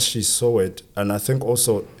once she saw it, and I think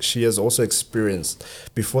also she has also experienced,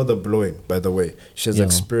 before the blowing, by the way, she has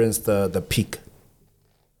experienced the peak,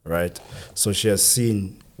 right? So she has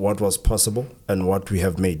seen what was possible and what we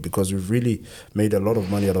have made, because we've really made a lot of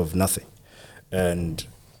money out of nothing. And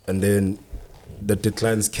then the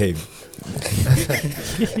declines came.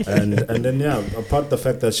 and then apart the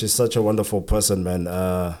fact that she's such a wonderful person, man,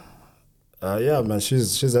 man,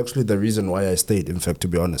 she's actually the reason why I stayed, in fact, to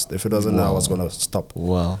be honest. If it wasn't her, I was gonna stop.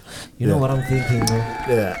 Wow. You know what I'm thinking, though?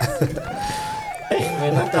 Yeah. You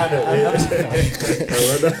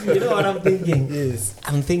know what I'm thinking? Yes.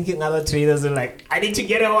 I'm thinking other traders are like, I need to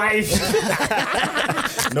get a wife.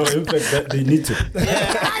 No, in fact, they need to.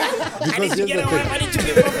 I need to get a wife. I need to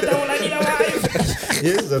be profitable. I need a wife.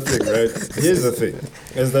 Here's the thing, right? Here's the thing,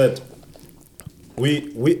 is that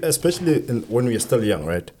we especially when we're still young,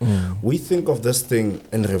 right? We think of this thing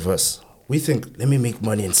in reverse. We think, let me make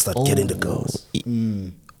money and start getting the girls.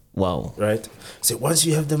 Wow. Right? So once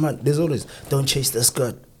you have the money, there's always, don't chase the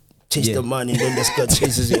skirt. Chase the money, and then the skirt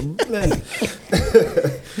chases you. Man.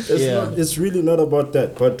 It's really not about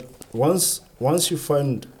that. But once you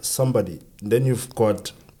find somebody, then you've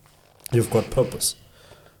got purpose.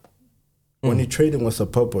 When you're trading with a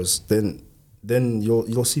purpose, then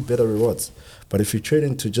you'll see better rewards. But if you're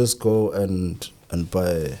trading to just go and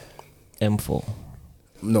buy M4.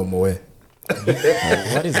 No, Moe.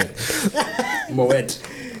 What is it? Moet.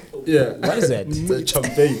 Yeah. What is that? It's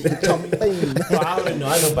champagne. Well, I don't know.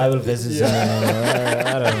 I know Bible verses.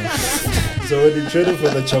 I don't know. So when you're trading for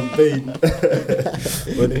the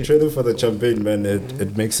champagne, man,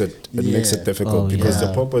 it makes it difficult because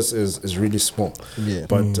the purpose is really small. Yeah.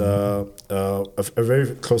 But a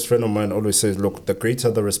very close friend of mine always says, look, the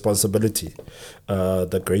greater the responsibility,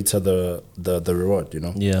 the greater the reward, you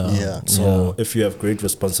know? Yeah. So if you have great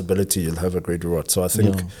responsibility, you'll have a great reward. So I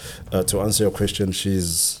think to answer your question,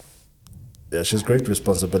 she's great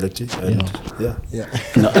responsibility, and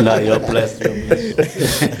No, you're blessed.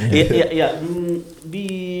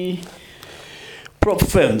 The prop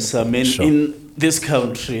firms, I mean, in this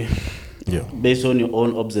country, based on your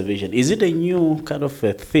own observation, is it a new kind of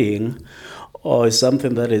a thing, or is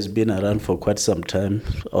something that has been around for quite some time,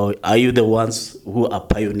 or are you the ones who are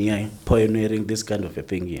pioneering this kind of a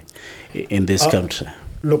thing here in this country?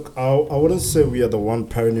 Look, I wouldn't say we are the one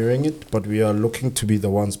pioneering it, but we are looking to be the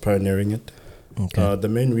ones pioneering it. Okay. The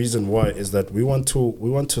main reason why is that we want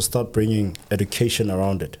to start bringing education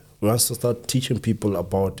around it. We want to start teaching people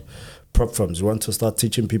about prop firms. We want to start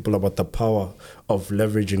teaching people about the power of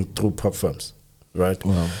leveraging through prop firms, right?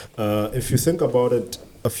 Wow. If you think about it,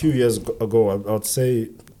 a few years ago, I would say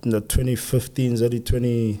in the 2015, early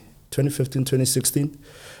 2015, 2016,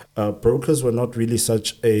 brokers were not really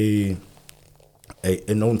such a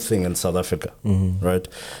known thing in South Africa, right?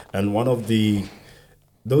 And one of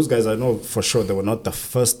those guys, I know for sure they were not the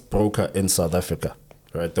first broker in South Africa,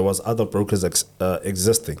 right? There was other brokers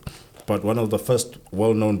existing, but one of the first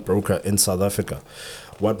well-known broker in South Africa.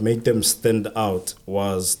 What made them stand out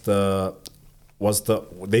was they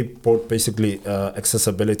brought basically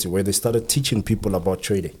accessibility, where they started teaching people about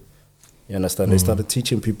trading. You understand? They started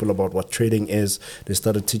teaching people about what trading is. They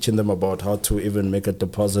started teaching them about how to even make a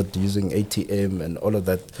deposit using ATM and all of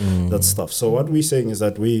that stuff. So what we're saying is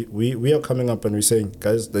that we are coming up and we're saying,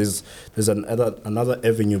 guys, there's another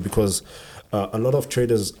avenue, because a lot of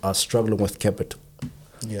traders are struggling with capital.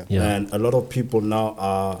 Yeah. And a lot of people now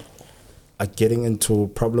are getting into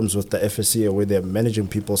problems with the FSCA, where they're managing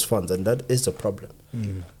people's funds, and that is a problem.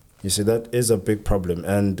 You see, that is a big problem.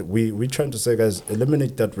 And we're trying to say, guys,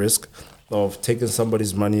 eliminate that risk of taking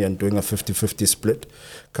somebody's money and doing a 50-50 split.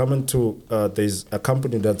 Come into, there's a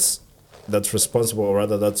company that's responsible, or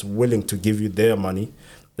rather that's willing to give you their money,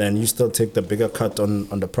 then you still take the bigger cut on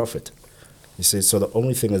the profit. You see, so the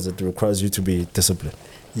only thing is it requires you to be disciplined.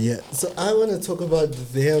 Yeah, so I want to talk about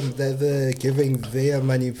the giving their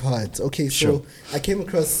money part. Okay, so I came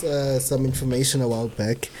across some information a while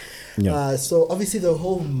back. Yeah. So obviously the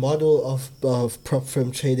whole model of prop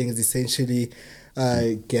firm trading is essentially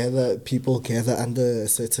people gather under a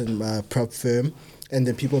certain prop firm, and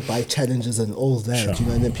then people buy challenges and all that,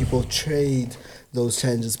 and then people trade those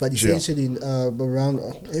challenges. But essentially, around,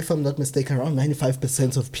 if I'm not mistaken, around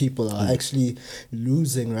 95% of people are actually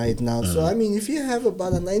losing right now. So, I mean, if you have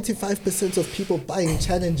about a 95% of people buying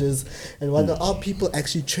challenges, and whether are people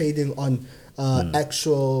actually trading on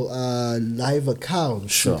actual live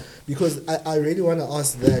accounts. Sure. Because I really want to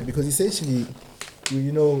ask that, because essentially,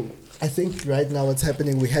 you know, I think right now what's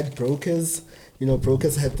happening, we had brokers. You know,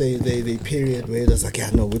 brokers had the period where it was like, yeah,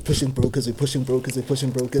 no, we're pushing brokers.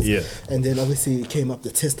 Yeah. And then obviously it came up the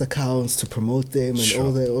test accounts to promote them and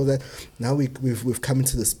all that. Now we've come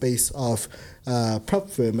into the space of prop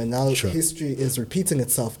firm, and now history is repeating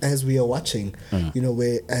itself as we are watching. You know,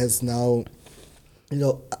 whereas now, you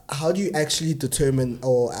know, how do you actually determine,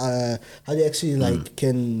 or how do you actually like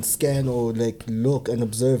can scan or like look and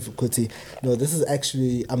observe, Kuti, no, this is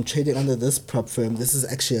actually, I'm trading under this prop firm, this is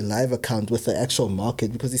actually a live account with the actual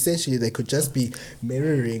market? Because essentially they could just be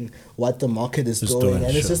mirroring what the market is doing,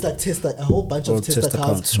 and it's just like a whole bunch of test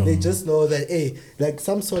accounts. They just know that, hey, like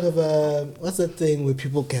some sort of what's that thing where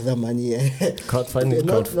people gather money? Crowdfunding.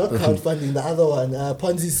 not crowdfunding, the other one,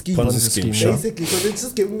 Ponzi scheme. Basically, because it's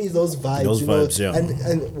just giving me those vibes.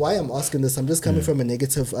 And why I'm asking this, I'm just coming from a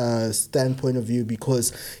negative standpoint of view,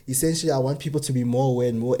 because essentially I want people to be more aware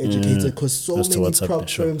and more educated, because so many prop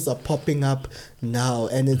firms are popping up now,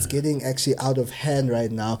 and it's getting actually out of hand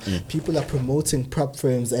right now. People are promoting prop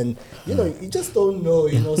firms, and you know, you just don't know,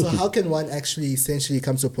 you know. So how can one actually essentially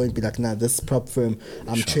come to a point, be like, nah, this prop firm,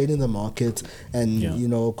 I'm trading the market, and you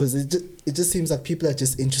know, because it just seems like people are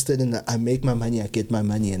just interested in I make my money, I get my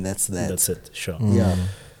money, and that's that. That's it. Sure. Yeah.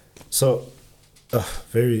 So,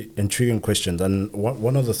 very intriguing question. And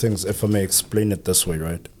one of the things, if I may explain it this way,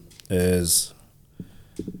 right, is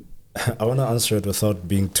I want to answer it without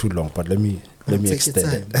being too long, but let me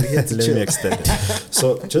extend it. Let me extend it.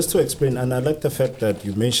 So just to explain, and I like the fact that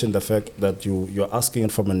you mentioned the fact that you're asking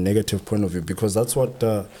it from a negative point of view, because that's what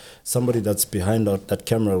somebody that's behind that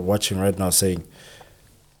camera watching right now saying.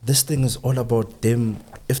 This thing is all about them.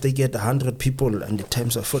 If they get 100 people and the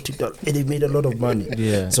times are $40, they made a lot of money.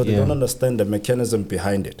 So they don't understand the mechanism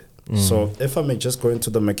behind it. So if I may just go into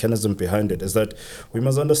the mechanism behind it, is that we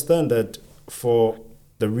must understand that for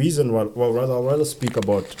the reason why, well, I'll rather speak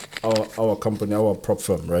about our company, our prop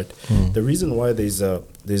firm, right? The reason why there's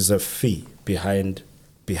a fee behind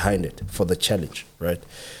it for the challenge, right?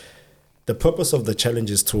 The purpose of the challenge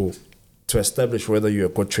is to establish whether you're a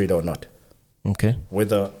good trader or not. Okay.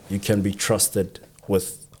 Whether you can be trusted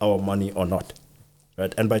with our money or not,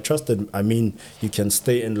 right? And by trusted, I mean you can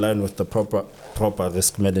stay in line with the proper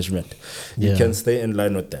risk management. You can stay in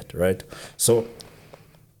line with that, right? So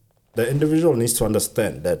the individual needs to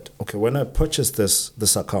understand that, okay, when I purchase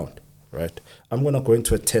this account, right, I'm going to go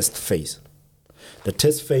into a test phase. The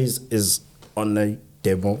test phase is on a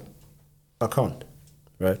demo account,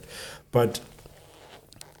 right? But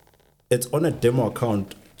it's on a demo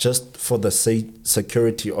account just for the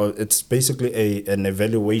security, or it's basically an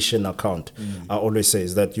evaluation account. I always say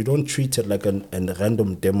is that you don't treat it like a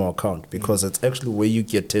random demo account, because it's actually where you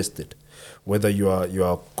get tested, whether you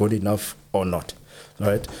are good enough or not,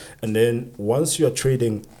 right? And then once you are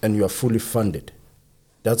trading and you are fully funded,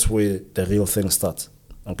 that's where the real thing starts.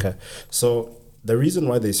 Okay, so the reason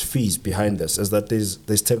why there's fees behind this is that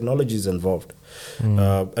there's technologies involved,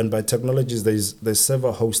 and by technologies there's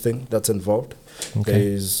server hosting that's involved.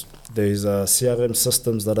 Okay. There's CRM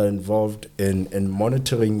systems that are involved in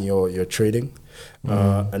monitoring your trading,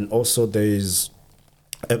 and also there's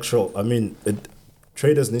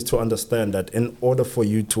traders need to understand that in order for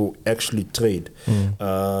you to actually trade,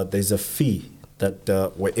 there's a fee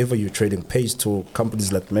that wherever you're trading pays to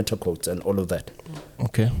companies like MetaQuotes and all of that.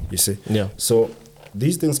 Okay. You see? Yeah. So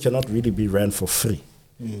these things cannot really be ran for free.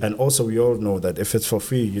 And also we all know that if it's for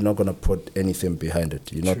free, you're not going to put anything behind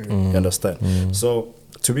it. You understand? So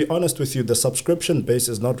to be honest with you, the subscription base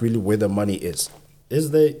is not really where the money is.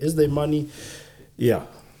 Is there money? Yeah.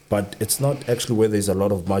 But it's not actually where there's a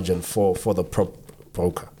lot of margin for the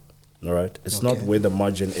broker. All right, it's not where the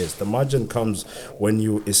margin is. The margin comes when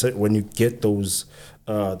you get those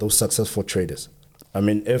successful traders. I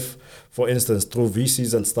mean, if, for instance, through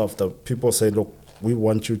VCs and stuff, the people say, look, we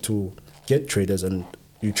want you to get traders and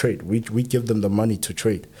you trade. We give them the money to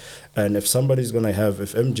trade. And if somebody's going to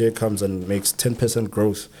if MJ comes and makes 10%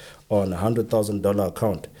 growth on a $100,000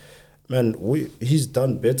 account, man, he's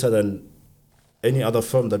done better than any other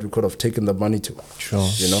firm that we could have taken the money to. Sure.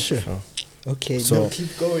 Sure. Okay, so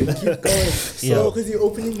keep going. So, because you're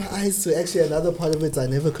opening my eyes to actually another part of it I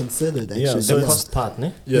never considered. Actually, the cost part,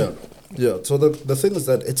 ne? Yeah. So the thing is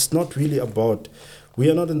that it's not really about. We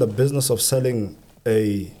are not in the business of selling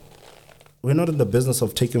We're not in the business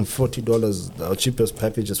of taking $40. Our cheapest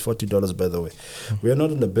package is $40, by the way. We are not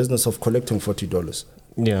in the business of collecting $40.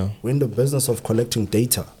 Yeah. We're in the business of collecting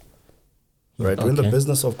data. right? We're in the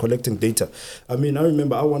business of collecting data. I mean, I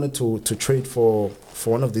remember I wanted to trade for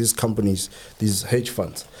one of these companies, these hedge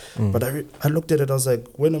funds. But I looked at it, I was like,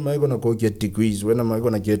 when am I going to go get degrees? When am I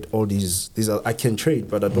going to get all these I can trade,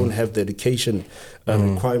 but I don't have the education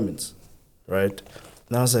requirements, right?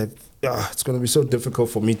 And I was like, it's going to be so difficult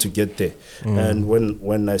for me to get there. And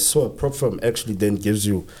when I saw a prop firm actually then gives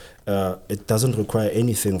you, it doesn't require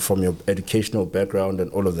anything from your educational background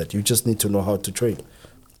and all of that. You just need to know how to trade.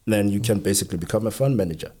 Then you can basically become a fund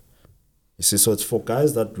manager. You see, so it's for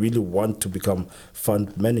guys that really want to become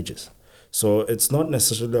fund managers. So it's not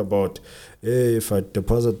necessarily about, hey, if I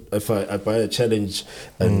buy a challenge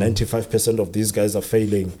and 95% of these guys are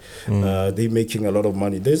failing, they're making a lot of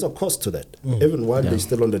money. There's a cost to that. Even while they're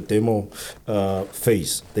still on the demo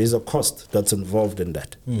phase, there's a cost that's involved in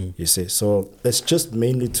that. You see, so it's just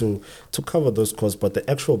mainly to cover those costs, but the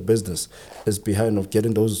actual business is behind of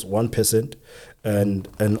getting those 1%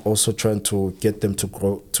 and also trying to get them to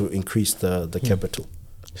grow, to increase the capital.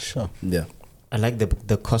 Sure. Yeah. I like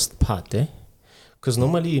the cost part, because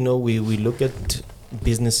normally, we look at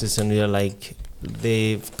businesses and we are like,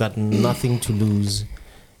 they've got nothing to lose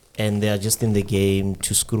and they are just in the game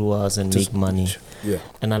to screw us and make money. Yeah.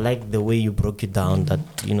 And I like the way you broke it down that,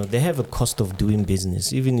 they have a cost of doing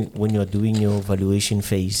business. Even when you're doing your valuation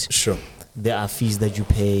phase, Sure. there are fees that you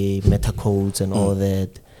pay, meta codes and all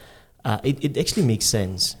that. It actually makes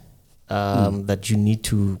sense. That you need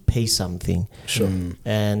to pay something. Sure.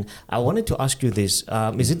 And I wanted to ask you this.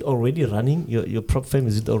 Is it already running? Your prop firm,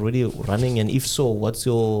 is it already running? And if so, what's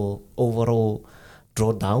your overall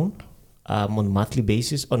drawdown on monthly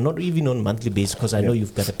basis? Or not even on monthly basis, because I know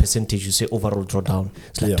you've got a percentage. You say overall drawdown.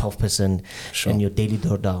 It's like 12%. Sure. And your daily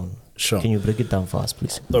drawdown. Sure. Can you break it down for us,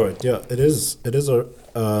 please? All right. Yeah, it is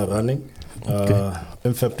running.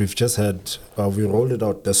 In fact, we've just had, we rolled it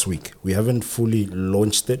out this week. We haven't fully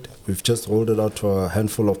launched it. We've just rolled it out to a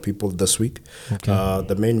handful of people this week.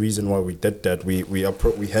 The main reason why we did that, we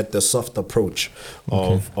had the soft approach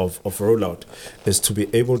of rollout, is to be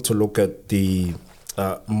able to look at the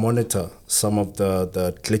monitor some of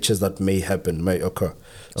the glitches that may occur.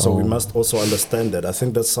 So we must also understand that. I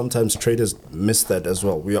think that sometimes traders miss that as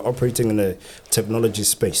well. We are operating in a technology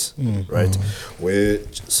space, right?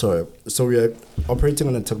 So we are operating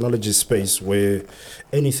in a technology space where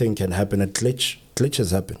anything can happen.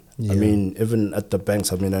 Glitches happen. I mean, even at the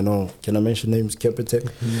banks. I mean, I know. Can I mention names? Capitec.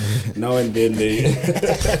 Now and then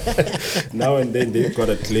they've got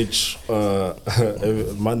a glitch,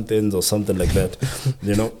 month ends or something like that.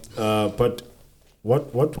 But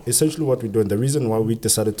what essentially what we're doing, the reason why we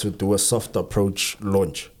decided to do a soft approach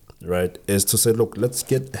launch, right, is to say, look, let's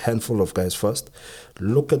get a handful of guys first,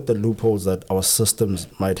 look at the loopholes that our systems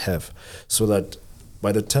might have, so that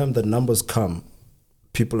by the time the numbers come,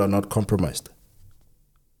 people are not compromised.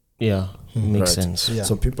 Yeah, makes sense. Yeah.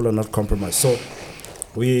 So people are not compromised. So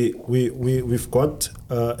we've got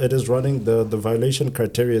it is running. The violation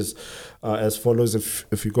criteria is as follows.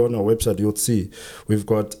 If you go on our website, you'll see we've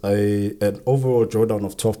got an overall drawdown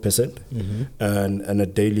of 12% and a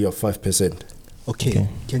daily of 5%. Okay.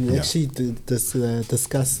 Can you actually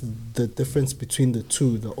discuss the difference between the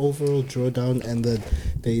two, the overall drawdown and the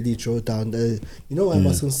daily drawdown? I'm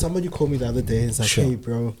asking, somebody called me the other day and it's like, hey,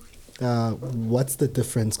 bro, what's the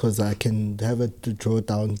difference? Because I can have a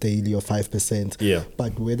drawdown daily of 5%. Yeah.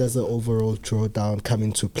 But where does the overall drawdown come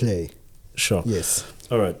into play? Sure. Yes.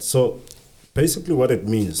 All right. So basically what it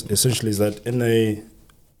means essentially is that in a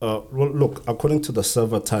look, according to the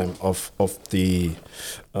server time of the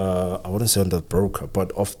I wouldn't say on the broker,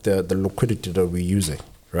 but of the liquidity that we're using,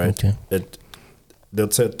 right? Okay. They'll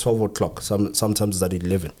say 12 o'clock. Sometimes it's at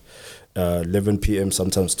 11 p.m.,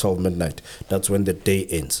 sometimes 12 midnight. That's when the day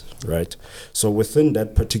ends, right? So within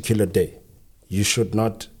that particular day, you should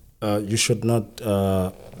not violate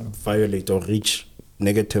or reach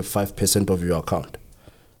negative 5% of your account,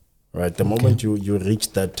 right? The moment you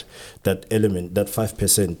reach that element, that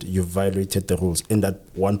 5%, you violated the rules in that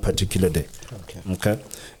one particular day. Okay.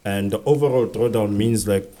 And the overall drawdown means,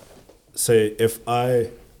 like, say if I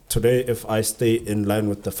stay in line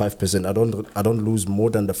with the 5%, I don't lose more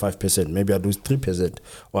than the 5%. Maybe I lose 3%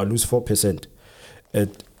 or I lose 4%.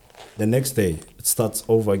 The next day it starts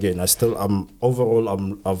over again. I've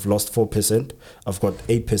lost 4%. I've got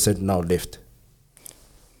 8% now left.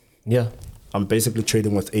 Yeah. I'm basically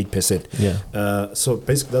trading with 8%. Yeah. So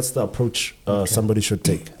basically that's the approach somebody should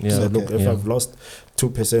take. Yeah. So look, if I've lost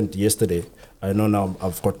 2% yesterday, I know now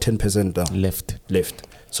I've got 10% left.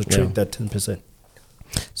 So trade that 10%.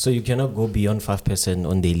 So you cannot go beyond 5%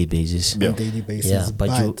 on daily basis. On daily basis. Yeah,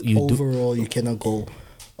 but you overall you cannot go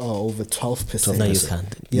over 12%. No, you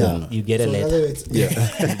can't. Yeah. You get a So in letter. other words- You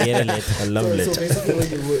get a letter. I love So letter.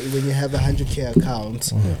 basically, when you have a 100K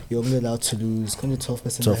account, you're only allowed to lose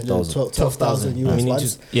 12%. 12,000 US. Meaning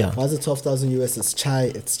Once the 12,000 US is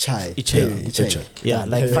chai, it's chai. Ichai. Yeah,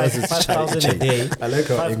 like 5,000 a day. I like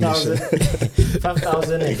our English.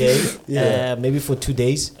 5,000 a day, maybe for 2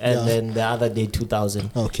 days, and then the other day 2,000.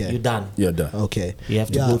 Okay. You're done. You're done. Okay. You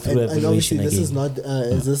have to go through and obviously evaluation this again. is not.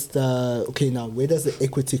 Is this the okay? Now, where does the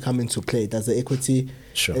equity come into play? Does the equity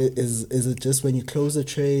is it just when you close a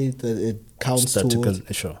trade that it counts towards?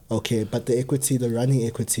 Sure. Okay, but the equity, the running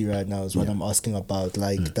equity right now is what I'm asking about.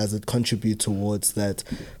 Like, does it contribute towards that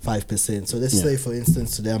 5%? So let's say, for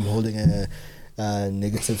instance, today I'm holding a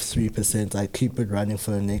negative 3%. I keep it running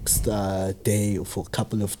for the next day or for a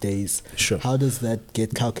couple of days. Sure. How does that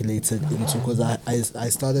get calculated into? Because I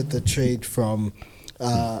started the trade from.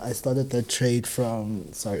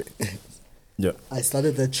 Sorry. Yeah. I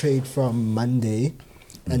started the trade from Monday,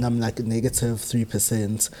 and I'm like negative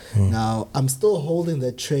 3%. Now I'm still holding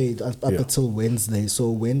that trade up until Wednesday. So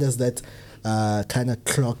when does that kind of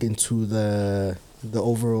clock into the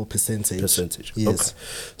overall percentage? Yes. Okay.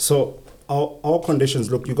 So our conditions,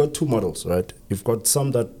 look, you got two models, right? You've got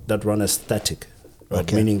some that run as static, right?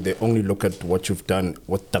 Okay. Meaning they only look at what you've done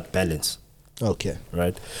with the balance. Okay.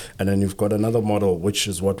 Right. And then you've got another model, which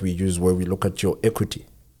is what we use, where we look at your equity.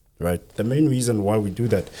 Right. The main reason why we do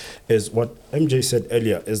that is what MJ said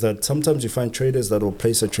earlier, is that sometimes you find traders that will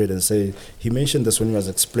place a trade and say, he mentioned this when he was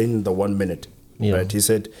explaining the 1 minute. Yeah. Right. He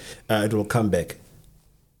said, it will come back.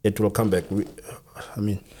 It will come back.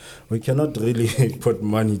 We cannot really put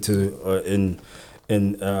money to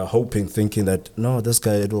in hoping, thinking that no, this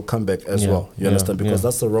guy, it will come back as well. You understand? Because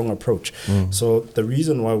that's the wrong approach. So the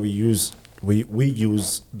reason why we use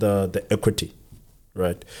the equity,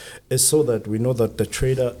 right, is so that we know that the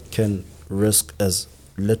trader can risk as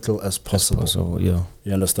little as possible. Yeah.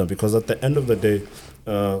 You understand? Because at the end of the day,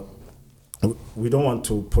 we don't want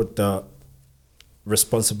to put the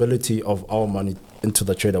responsibility of our money into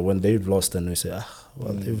the trader when they've lost, and we say,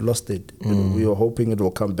 they've lost it. We were hoping it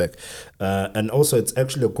will come back. And also, it's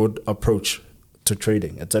actually a good approach to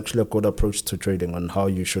trading. It's actually a good approach to trading on how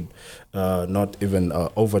you should not even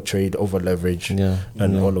over trade, over leverage,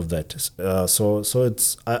 and all of that. So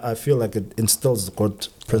it's I feel like it instills good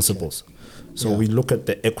principles. So we look at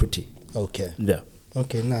the equity. Okay. Yeah.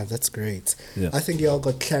 Okay, that's great. Yeah. I think y'all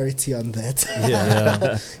got clarity on that.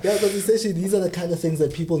 Yeah. Because essentially these are the kind of things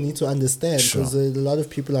that people need to understand, because a lot of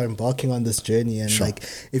people are embarking on this journey, and like,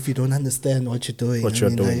 if you don't understand what you're doing,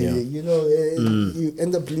 you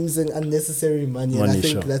end up losing unnecessary money. And I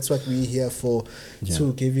think that's what we're here for,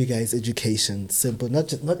 to give you guys education. Simple,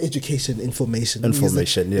 not education, information.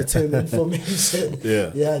 The term information.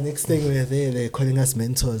 Yeah, next thing we're there, they're calling us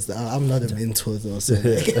mentors. I'm not a mentor though, so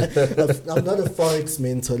I'm not a foreign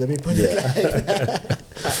mentor, let me put it like that.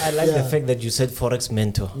 I like the fact that you said forex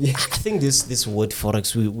mentor. I think this word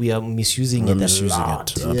forex, we are misusing it a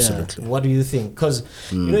lot. Absolutely. What do you think? Because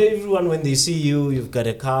everyone, when they see you, you've got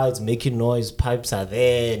a car, it's making noise, pipes are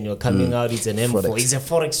there, and you're coming out, it's an M4. Forex. It's a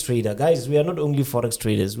forex trader. Guys, we are not only forex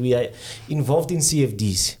traders, we are involved in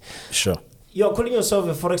CFDs. Sure. You're calling yourself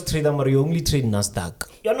a forex trader, but you only trade Nasdaq.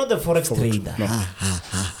 You're not a forex trader. No.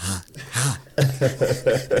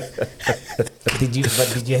 Did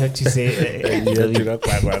you have to say?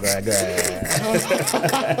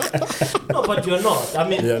 No, but you're not. I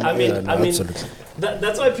mean,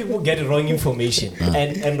 that's why people get wrong information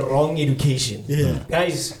and wrong education.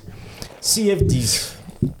 Guys, CFDs,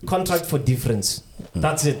 contract for difference.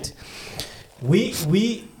 That's it.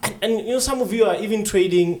 We and some of you are even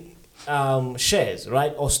trading shares,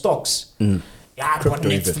 right, or stocks. But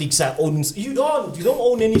Netflix owns. You don't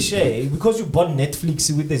own any share because you bought Netflix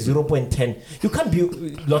with the 0.10. You can't be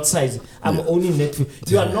lot size. I'm owning Netflix.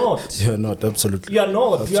 You are not. You're not, absolutely. You are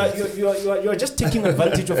not. Absolutely. You are just taking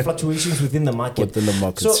advantage of fluctuations within the market.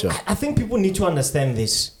 So I think people need to understand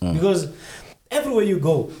this, because everywhere you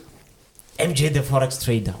go, MJ the forex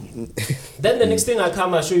trader. Then the next thing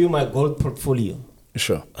I show you my gold portfolio.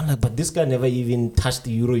 Sure. I'm like, but this guy never even touched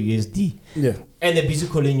the Euro USD. Yeah. And they're busy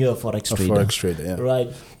calling you a forex trader. Forex trader, yeah. Right.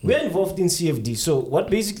 We're involved in CFD. So what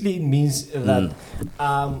basically means that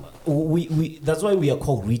we that's why we are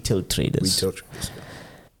called retail traders. Retail traders.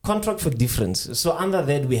 contract for difference. So under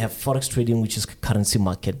that we have forex trading, which is currency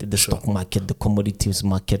market, the stock market, the commodities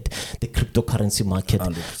market, the cryptocurrency market.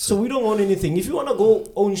 100%. So we don't own anything. If you want to go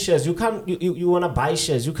own shares, you can't. You want to buy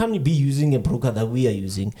shares, you can't be using a broker that we are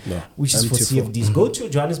using, which is for CFDs. Go to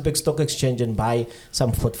Johannesburg Stock Exchange and buy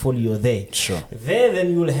some portfolio there. There, then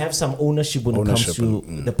you will have some ownership when it comes to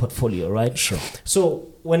the portfolio, right? So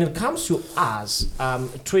when it comes to us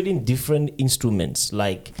trading different instruments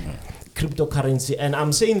like cryptocurrency, and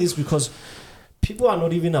I'm saying this because people are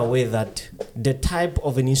not even aware that the type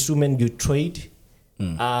of an instrument you trade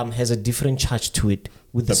has a different charge to it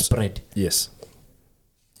with the spread. Yes.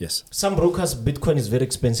 Some brokers, Bitcoin is very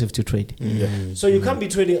expensive to trade. So you can't be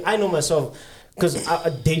trading. I know myself, because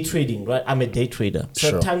day trading, right? I'm a day trader.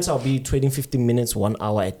 So at times I'll be trading 15 minutes, 1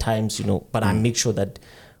 hour at times, but I make sure that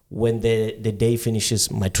when the day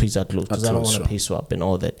finishes, my trades are closed because I don't want to pay swap and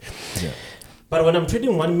all that. But when I'm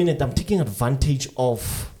trading 1 minute, I'm taking advantage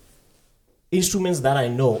of instruments that I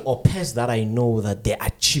know or pairs that I know that they are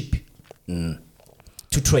cheap to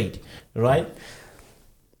trade, right?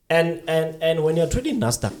 And when you're trading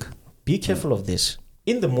Nasdaq, be careful of this.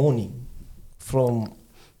 In the morning, from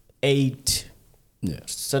 8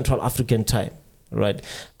 Central African time, right?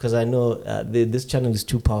 Because I know this channel is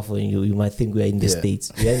too powerful and you might think we are in the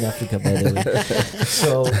States. We are in Africa, by the way.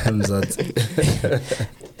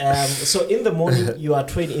 So in the morning, you are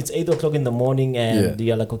trading. It's 8 o'clock in the morning and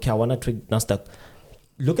you're like, okay, I want to trade Nasdaq.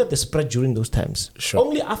 Look at the spread during those times.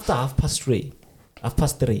 Only after half past three,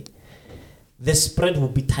 the spread will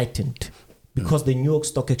be tightened because the New York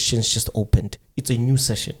Stock Exchange just opened. It's a new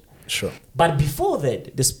session. But before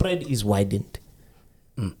that, the spread is widened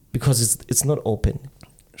because it's not open.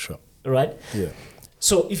 Right?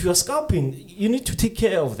 So if you are scalping, you need to take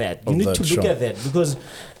care of that. You need to look at that because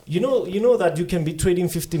you know that you can be trading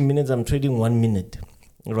 15 minutes. I'm trading 1 minute.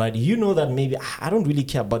 Right, you know that maybe I don't really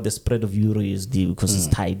care about the spread of Euro USD because it's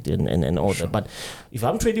tight and all that. But if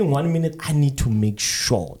I'm trading 1 minute, I need to make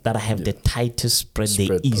sure that I have the tightest spread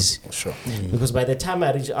there is. Because by the time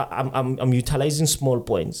I reach, I'm utilizing small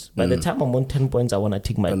points. By the time I'm on 10 points, I want to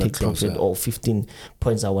take my take profit, or 15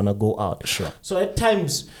 points, I want to go out. So at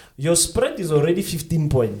times, your spread is already 15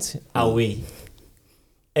 points away.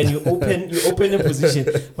 And you open a position.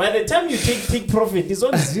 By the time you take profit, it's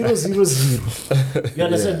only 0.00. You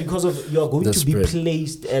understand? Because of you are going to be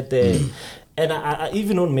placed at the. And I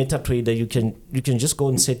even on MetaTrader, you can just go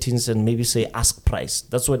in settings and maybe say ask price.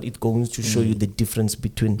 That's what it's going to show you the difference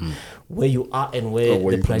between where you are and where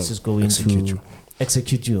the price is going to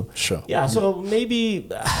execute you. Yeah. So maybe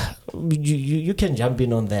you can jump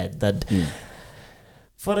in on that.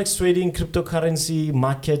 Forex trading, cryptocurrency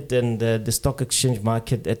market, and the stock exchange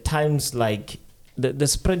market, at times, like the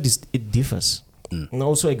spread it differs. And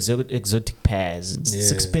also exotic pairs.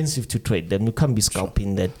 It's expensive to trade them. You can't be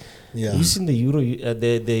scalping that. You seen the Euro,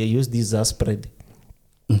 they use this spread.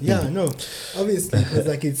 No, obviously, because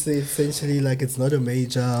like it's essentially like it's not a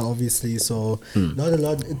major, obviously, so not a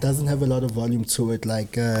lot. It doesn't have a lot of volume to it,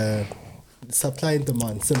 like supply and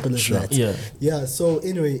demand, simple as that. So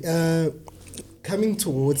anyway. Coming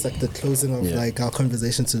towards like the closing of like our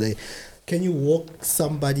conversation today, can you walk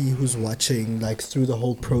somebody who's watching like through the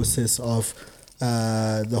whole process of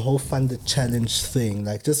the whole funded challenge thing,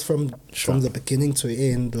 like just from the beginning to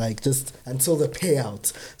end, like just until the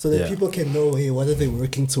payout, so that people can know, hey, what are they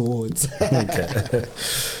working towards?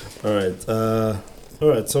 All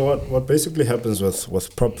right. So what basically happens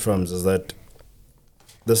with prop firms is that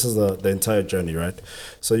this is the entire journey, right?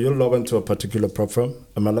 So you'll log into a particular prop firm.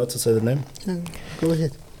 Am I allowed to say the name? Go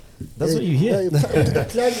ahead. That's what you hear. Take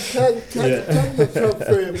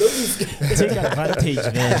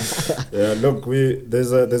advantage, man. Look,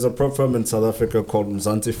 there's a prop firm in South Africa called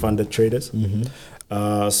Mzansi Funded Traders.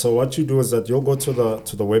 So what you do is that you'll go to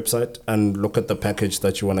the website and look at the package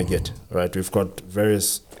that you want to get, right? We've got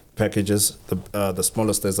various packages. The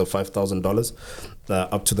smallest is $5,000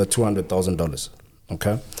 up to the $200,000.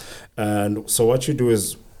 Okay, and so what you do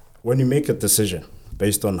is when you make a decision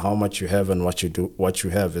based on how much you have and what you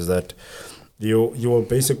have is that you will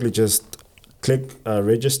basically just click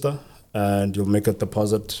register and you'll make a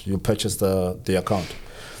deposit. You'll purchase the account,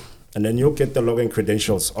 and then you'll get the login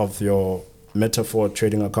credentials of your Metaphor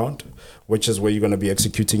trading account, which is where you're going to be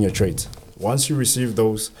executing your trades. Once you receive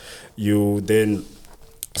those, you then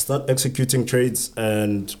start executing trades,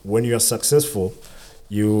 and when you are successful,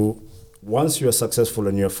 once you are successful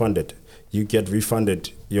and you're funded, you get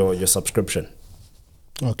refunded your subscription.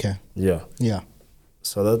 Okay. Yeah.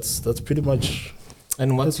 So that's pretty much.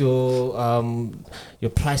 And what's your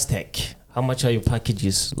price tag? How much are your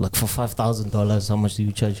packages? Like for $5,000, how much do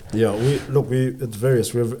you charge? Yeah, it's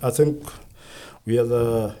various. I think We are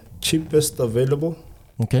the cheapest available.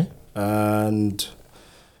 Okay. And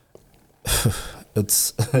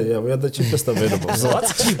it's we are the cheapest available. So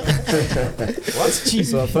what's cheap? What's cheap?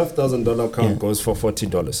 So a $5,000 account goes for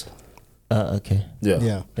 $40. Okay.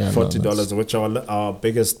 Yeah. $40, which our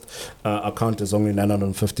biggest account is only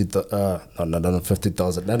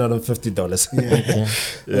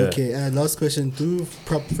 $950,000. Okay. Last question: do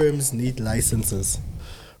prop firms need licenses?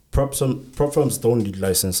 Prop firms don't need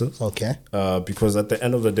licenses. Okay. Because at the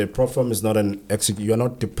end of the day, prop firm is not you are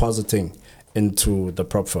not depositing into the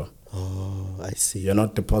prop firm. Oh, I see. You're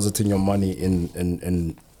not depositing your money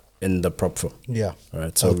in the prop firm. Yeah. All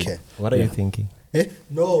right. So what are you thinking?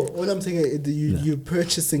 No, all I'm saying is you're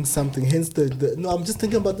purchasing something. Hence no, I'm just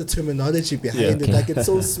thinking about the terminology behind it. Like, it's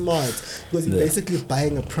so smart because you're basically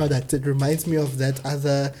buying a product. It reminds me of that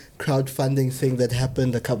other crowdfunding thing that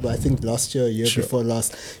happened I think last year, before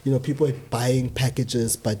last. People were buying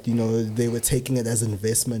packages, but they were taking it as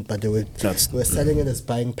investment, but they were selling it as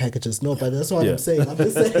buying packages. No, but that's what I'm saying. I'm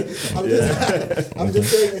just saying. I'm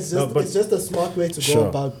just saying it's just a smart way to go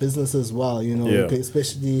about business as well.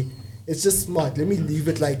 Especially. It's just smart. Let me leave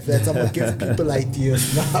it like that. I'm gonna give people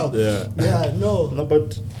ideas now. No,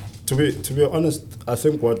 but to be honest, I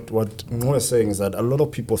think what Mo is saying is that a lot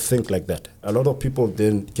of people think like that. A lot of people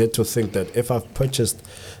then get to think that if I've purchased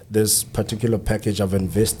this particular package, I've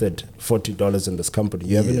invested $40 in this company.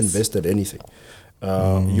 You haven't invested anything.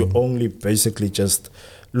 You only basically just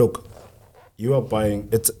look. You are buying.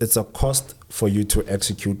 It's a cost for you to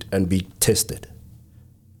execute and be tested.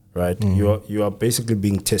 Right, you are basically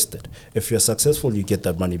being tested. If you're successful, you get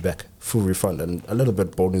that money back, full refund, and a little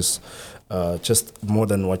bit bonus, just more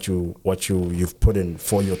than what you've put in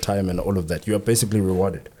for your time and all of that. You are basically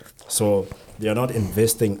rewarded. So you're not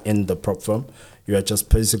investing in the prop firm. You are just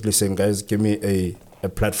basically saying, guys, give me a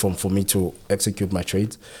platform for me to execute my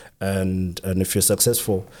trades, and if you're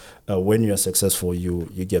successful, when you are successful,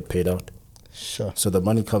 you get paid out. Sure. So the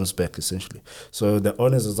money comes back essentially. So the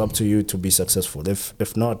onus is up to you to be successful.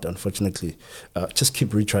 If not, unfortunately, just keep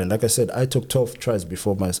retrying. Like I said, I took 12 tries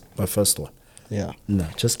before my first one. Yeah. No,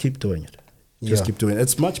 just keep doing it. Just keep doing it.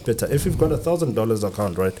 It's much better. If you've got $1,000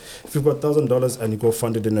 account, right? If you've got $1,000 and you go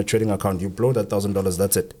fund it in a trading account, you blow that $1,000.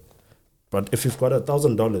 That's it. But if you've got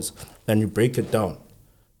 $1,000 and you break it down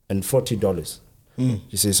and $40,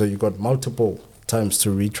 you see, so you got multiple times to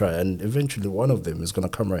retry, and eventually one of them is going to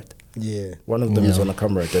come right. Yeah. One of them is going to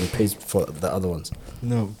come right and pays for the other ones.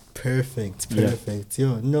 No, perfect.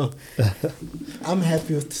 No. I'm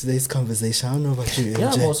happy with today's conversation. I don't know about you, MJ.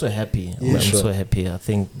 Yeah, I'm also happy. I'm so happy. I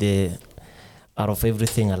think out of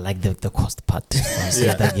everything, I like the cost part. I'll say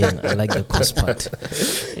it again. I like the cost part.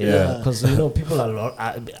 Because, people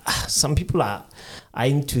some people are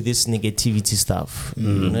into this negativity stuff.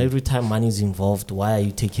 Every time money is involved, why are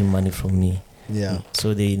you taking money from me? Yeah.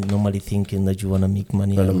 So they normally thinking that you want to make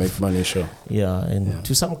money. Sure. Yeah, and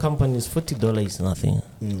to some companies, $40 is nothing.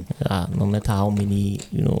 No matter how many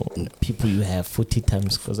people you have, 40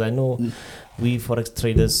 times. Because I know we forex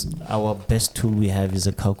traders, our best tool we have is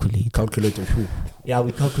a calculator. Calculator who? Yeah,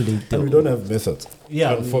 we calculate. And we don't have methods.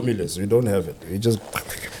 Yeah, and formulas. We don't have it. We just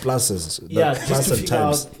pluses. Just to figure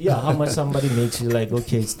out how much somebody makes. You like,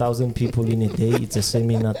 okay, it's 1,000 people in a day. It's a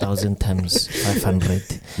seminar, 1,000 times 500.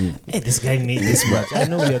 Hey, this guy made this much. I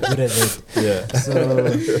know we are good at it. Yeah. So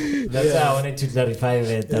that's why I wanted to clarify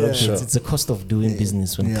that. It's a cost of doing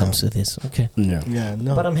business when it comes to this. Okay. Yeah.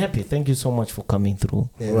 No. But I'm happy. Thank you so much for coming through.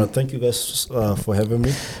 Yeah. Well, thank you guys for having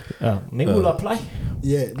me. Maybe we'll apply.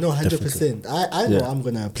 Yeah. No, 100%. I know I'm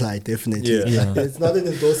gonna apply definitely. Yeah. It's not an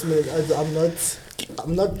endorsement.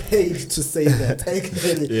 I'm not paid to say that.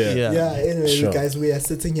 Anyway, guys, we are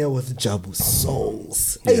sitting here with Jabu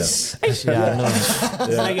Souls. It's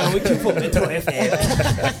like I'm waiting for Metro FM.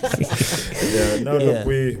 Look,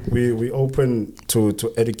 we open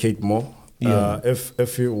to educate more.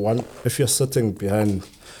 If you're sitting behind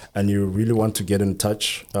and you really want to get in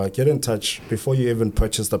touch before you even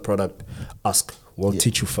purchase the product. Ask. We'll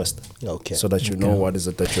teach you first. Okay. So that you know what is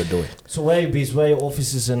it that you're doing. So where are you based? Where are your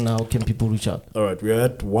offices and how can people reach out? All right. We're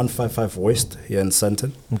at 155 West here in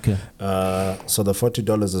Sandton. Okay. So the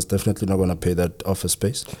 $40 is definitely not going to pay that office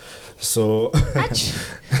space. So, we're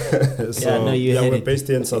based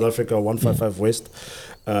here in South Africa, 155 West.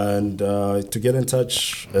 And to get in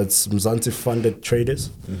touch, it's Mzansi Funded Traders.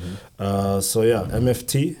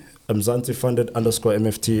 MFT, Mzansi Funded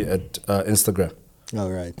 _MFT at Instagram. All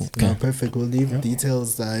right. Okay. No, perfect. We'll leave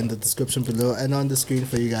details in the description below and on the screen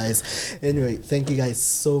for you guys. Anyway, thank you guys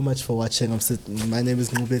so much for watching. My name is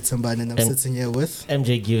Ngube Tsambane and I'm sitting here with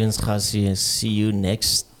MJ Givens Khasi. See you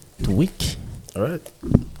next week. All right.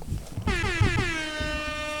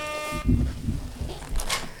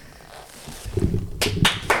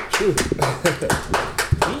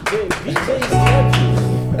 VJ is happy.